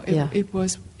 it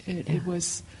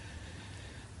was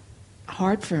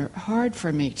hard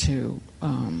for me to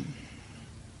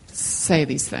say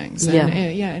these things.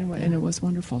 And it was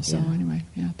wonderful. So anyway,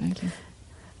 thank you.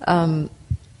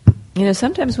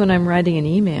 Sometimes when I'm writing an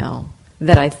email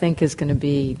that I think is going to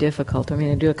be difficult,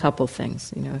 I do a couple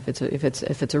things. If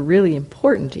it's a really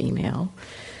important email,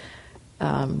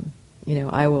 I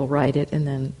will write it and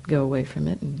then go away from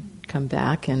it and come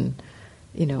back and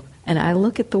I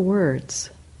look at the words.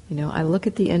 I look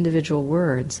at the individual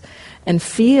words and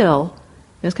feel.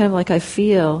 It's kind of like I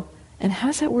feel. And how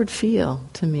does that word feel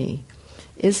to me?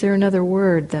 Is there another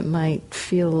word that might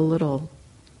feel a little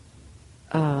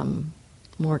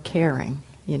more caring?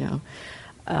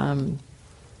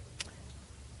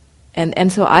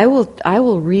 And so I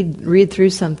will read through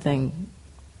something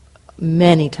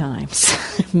many times,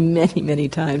 many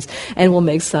times, and will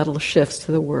make subtle shifts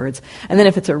to the words. And then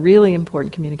if it's a really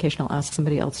important communication, I'll ask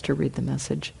somebody else to read the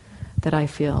message that I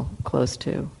feel close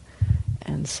to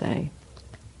and say,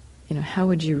 how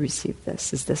would you receive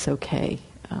this? Is this okay?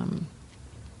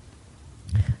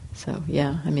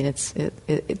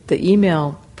 The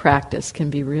email practice can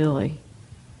be really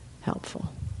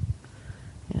helpful.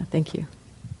 Yeah, thank you.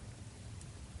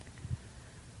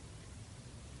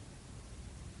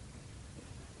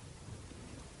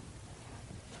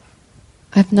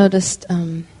 I've noticed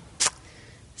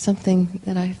something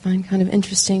that I find kind of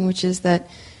interesting, which is that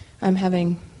I'm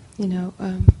having,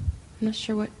 I'm not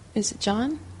sure what, is it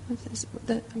John?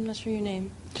 I'm not sure your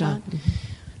name. John. Mm-hmm.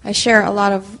 I share a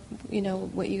lot of,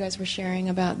 what you guys were sharing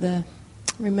about the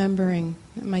remembering.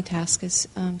 My task is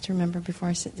to remember before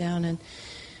I sit down, and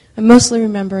I'm mostly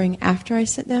remembering after I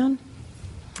sit down,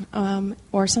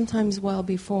 or sometimes well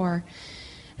before.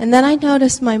 And then I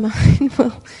notice my mind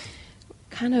will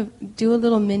kind of do a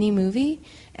little mini movie,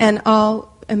 and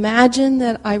I'll imagine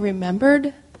that I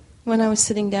remembered when I was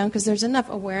sitting down, because there's enough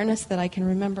awareness that I can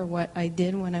remember what I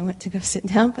did when I went to go sit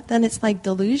down, but then it's like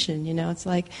delusion, it's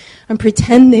like I'm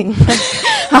pretending like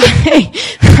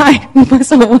I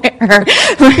was aware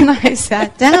when I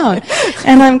sat down,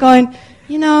 and I'm going,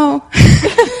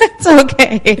 it's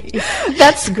okay.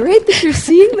 That's great that you're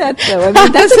seeing that, though.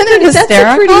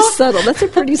 That's a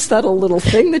pretty subtle little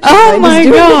thing that your mind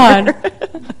is doing.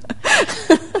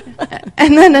 God.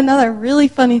 And then another really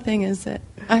funny thing is that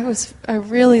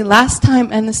last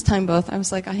time and this time both, I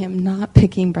was like, I am not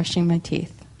picking brushing my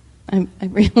teeth. I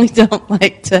really don't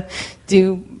like to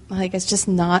do, it's just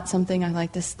not something I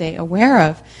like to stay aware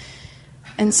of.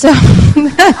 And so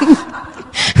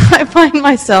I find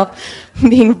myself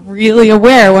being really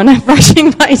aware when I'm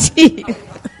brushing my teeth.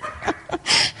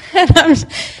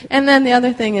 And then the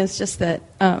other thing is just that,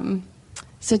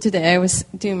 so today I was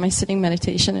doing my sitting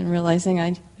meditation and realizing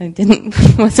I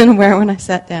wasn't aware when I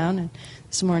sat down and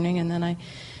this morning, and then I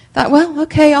thought, well,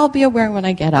 okay, I'll be aware when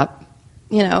I get up,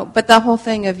 But the whole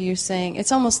thing of you saying,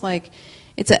 it's almost like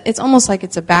it's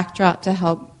a backdrop to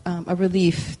help, a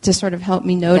relief to sort of help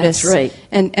me notice. That's right.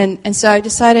 And so I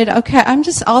decided, okay, I'm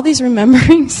just all these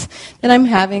rememberings that I'm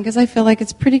having, because I feel like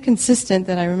it's pretty consistent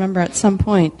that I remember at some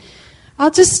point.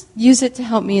 I'll just use it to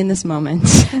help me in this moment.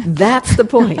 That's the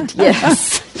point.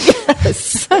 Yes.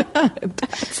 Yes.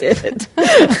 That's it.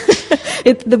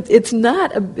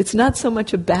 It's not so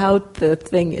much about the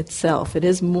thing itself. It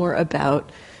is more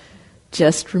about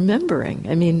just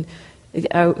remembering.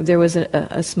 There was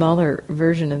a smaller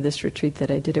version of this retreat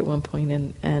that I did at one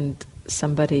point, and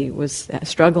somebody was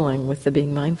struggling with the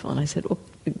being mindful, and I said, well,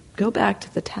 go back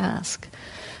to the task.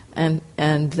 And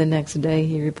the next day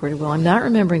he reported, well, I'm not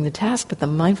remembering the task, but the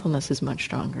mindfulness is much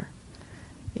stronger.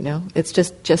 It's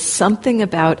just something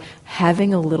about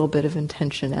having a little bit of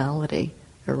intentionality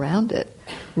around it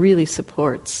really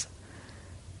supports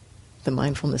the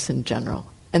mindfulness in general.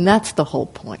 And that's the whole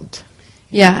point.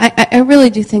 Yeah, I really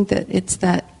do think that it's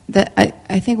that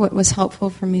I think what was helpful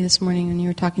for me this morning when you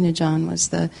were talking to John was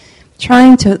the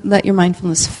trying to let your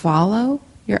mindfulness follow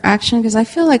your action? Because I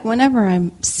feel like whenever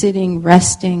I'm sitting,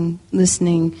 resting,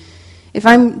 listening, if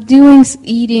I'm doing,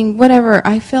 eating, whatever,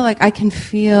 I feel like I can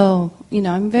feel,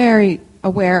 I'm very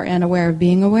aware of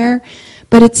being aware,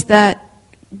 but it's that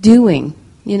doing,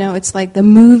 it's like the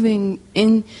moving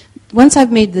in. Once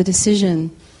I've made the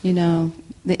decision, the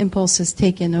impulse has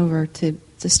taken over to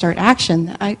start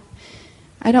action, I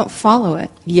don't follow it.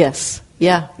 Yes.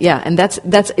 Yeah. And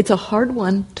it's a hard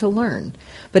one to learn,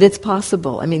 but it's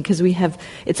possible. I mean, because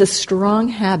it's a strong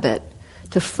habit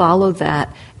to follow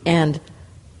that and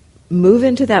move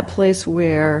into that place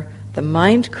where the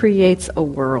mind creates a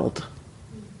world.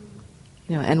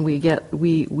 And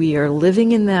we are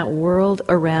living in that world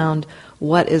around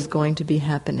what is going to be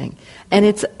happening. And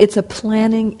it's a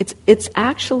planning, it's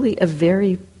actually a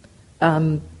very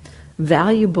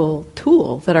valuable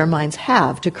tool that our minds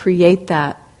have to create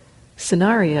that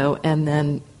scenario and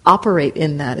then operate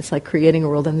in that. It's like creating a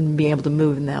world and then being able to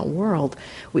move in that world.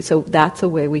 So that's a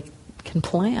way we can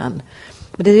plan.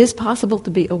 But it is possible to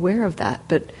be aware of that.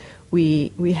 But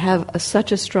we have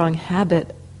such a strong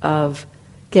habit of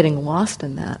getting lost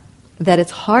in that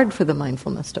it's hard for the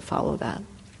mindfulness to follow that.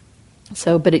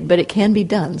 So, but it can be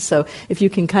done. So if you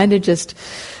can kind of just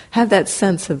have that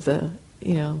sense of the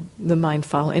mind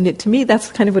following, and to me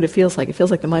that's kind of what it feels like. It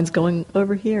feels like the mind's going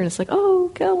over here, and it's like, oh,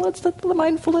 okay, let's let the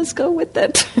mindfulness go with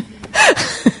it.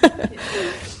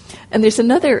 And there's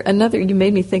another. You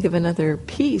made me think of another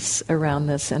piece around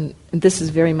this, and this is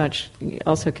very much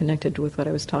also connected with what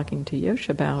I was talking to Yosh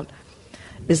about,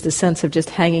 is the sense of just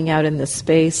hanging out in the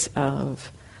space of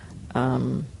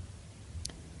kind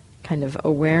of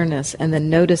awareness and then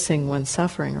noticing when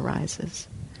suffering arises.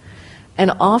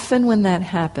 And often when that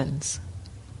happens,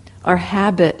 our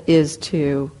habit is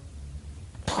to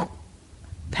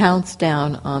pounce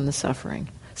down on the suffering.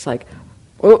 It's like,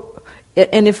 oh.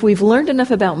 And if we've learned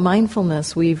enough about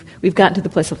mindfulness, we've gotten to the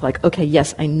place of like, okay,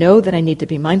 yes, I know that I need to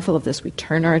be mindful of this. We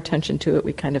turn our attention to it.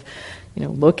 We kind of,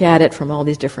 look at it from all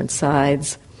these different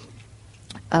sides,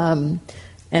 and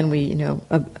we,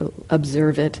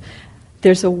 observe it.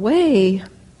 There's a way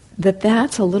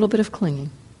that's a little bit of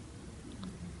clinging.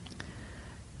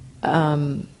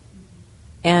 And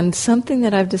something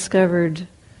that I've discovered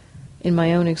in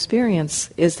my own experience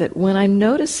is that when I'm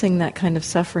noticing that kind of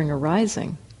suffering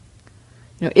arising,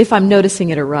 if I'm noticing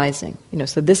it arising,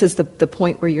 so this is the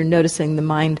point where you're noticing the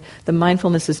mind, the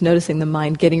mindfulness is noticing the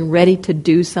mind getting ready to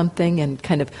do something and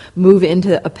kind of move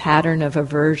into a pattern of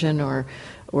aversion or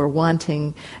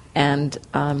wanting, and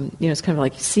it's kind of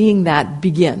like seeing that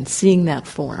begin, seeing that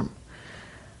form.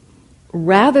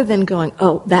 Rather than going,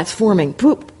 oh, that's forming,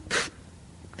 poop,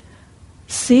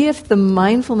 see if the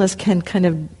mindfulness can kind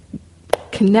of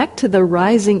connect to the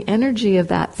rising energy of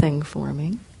that thing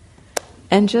forming,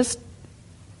 and just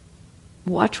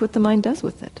watch what the mind does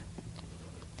with it.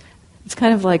 It's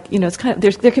kind of like,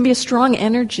 there can be a strong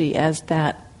energy as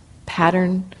that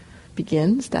pattern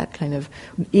begins, that kind of,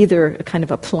 either a kind of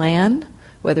a plan,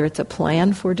 whether it's a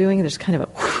plan for doing it, there's kind of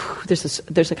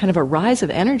there's a kind of a rise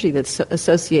of energy that's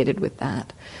associated with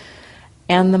that.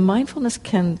 And the mindfulness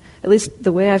can, at least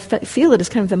the way I feel it, is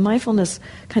kind of the mindfulness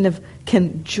kind of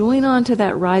can join on to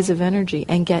that rise of energy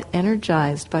and get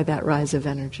energized by that rise of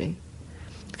energy.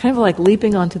 Kind of like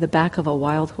leaping onto the back of a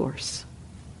wild horse.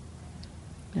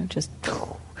 And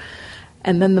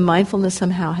then the mindfulness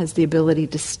somehow has the ability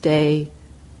to stay,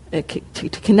 to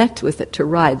connect with it, to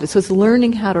ride. So it's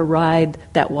learning how to ride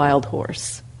that wild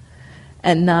horse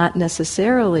and not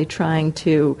necessarily trying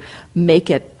to make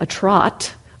it a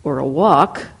trot or a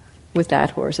walk with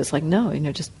that horse. It's like, no,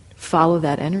 just follow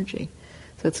that energy.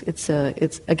 So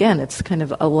it's kind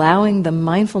of allowing the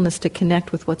mindfulness to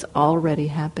connect with what's already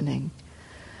happening.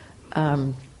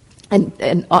 And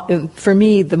for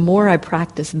me, the more I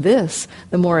practice this,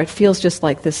 the more it feels just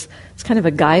like this. It's kind of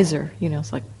a geyser,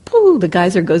 it's like, pooh, the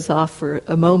geyser goes off for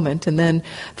a moment, and then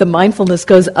the mindfulness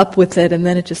goes up with it, and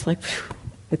then it just like, phew,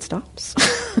 it stops.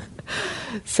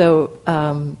 So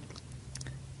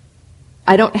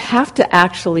I don't have to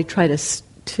actually try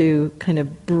to kind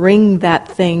of bring that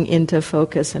thing into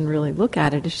focus and really look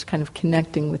at it. It's just kind of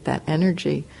connecting with that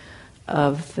energy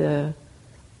of the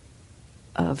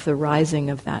rising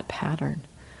of that pattern.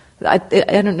 I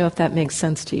don't know if that makes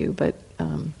sense to you, but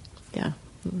yeah.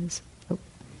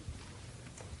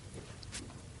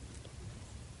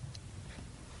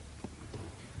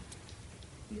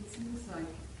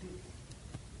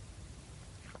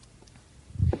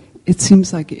 It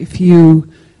seems like if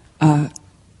you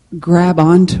grab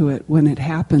onto it when it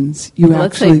happens, you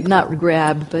actually... Let's say not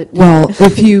grab, but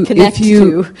if you connect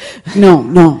to...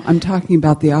 No, I'm talking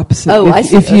about the opposite. Oh, I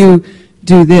see. If you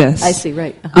do this... I see,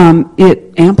 right. Uh-huh. It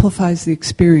it amplifies the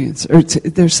experience. Or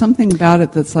there's something about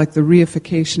it that's like the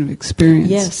reification of experience.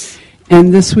 Yes.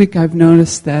 And this week I've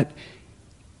noticed that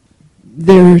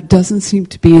there doesn't seem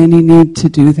to be any need to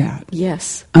do that.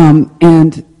 Yes.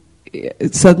 And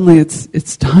suddenly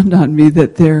it's dawned on me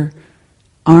that there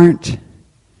aren't.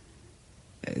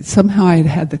 Somehow I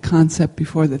had the concept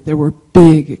before that there were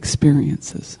big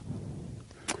experiences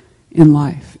in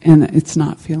life, and it's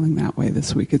not feeling that way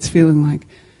this week. It's feeling like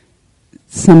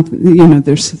something,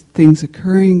 there's things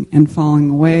occurring and falling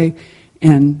away,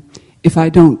 and if I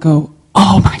don't go,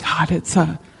 oh my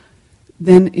God,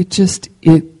 then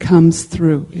it comes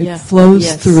through. It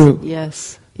flows through.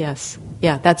 Yes.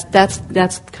 Yeah,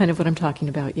 that's kind of what I'm talking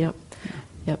about. Yep.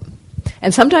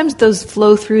 And sometimes those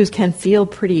flow-throughs can feel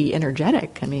pretty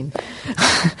energetic. I mean,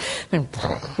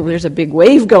 there's a big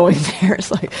wave going there.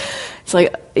 It's like,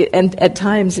 and at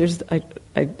times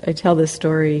I tell this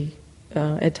story.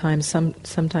 At times,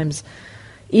 sometimes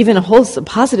even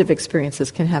positive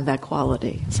experiences can have that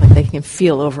quality. It's like they can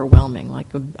feel overwhelming, like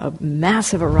a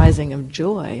massive arising of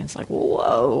joy. It's like,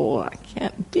 whoa, I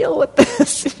can't deal with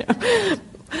this,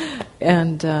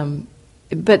 And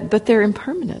but they're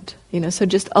impermanent, So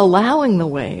just allowing the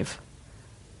wave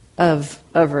of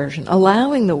aversion,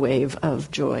 allowing the wave of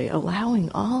joy,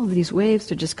 allowing all of these waves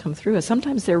to just come through us.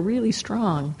 Sometimes they're really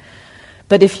strong,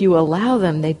 but if you allow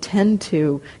them, they tend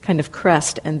to kind of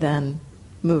crest and then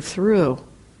move through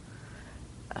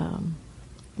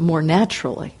more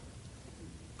naturally.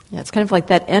 Yeah, it's kind of like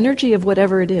that energy of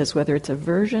whatever it is, whether it's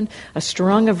aversion, a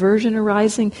strong aversion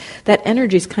arising, that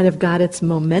energy's kind of got its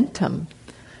momentum.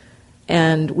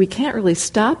 And we can't really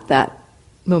stop that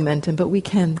momentum, but we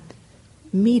can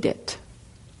meet it.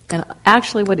 And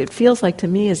actually what it feels like to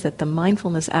me is that the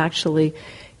mindfulness actually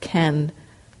can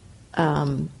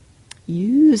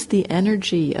use the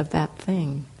energy of that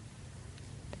thing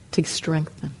to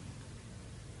strengthen.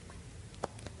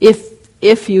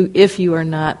 If you are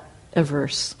not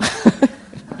averse.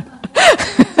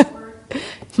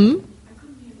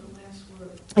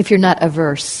 If you're not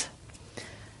averse.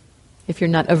 If you're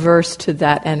not averse to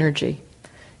that energy.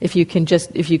 If you can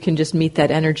just meet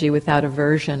that energy without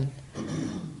aversion,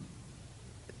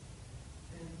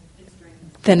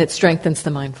 then it strengthens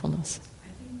the mindfulness.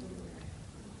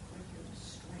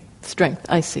 Strength,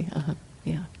 I see.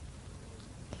 Yeah.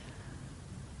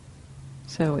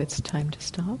 So it's time to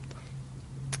stop.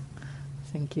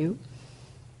 Thank you.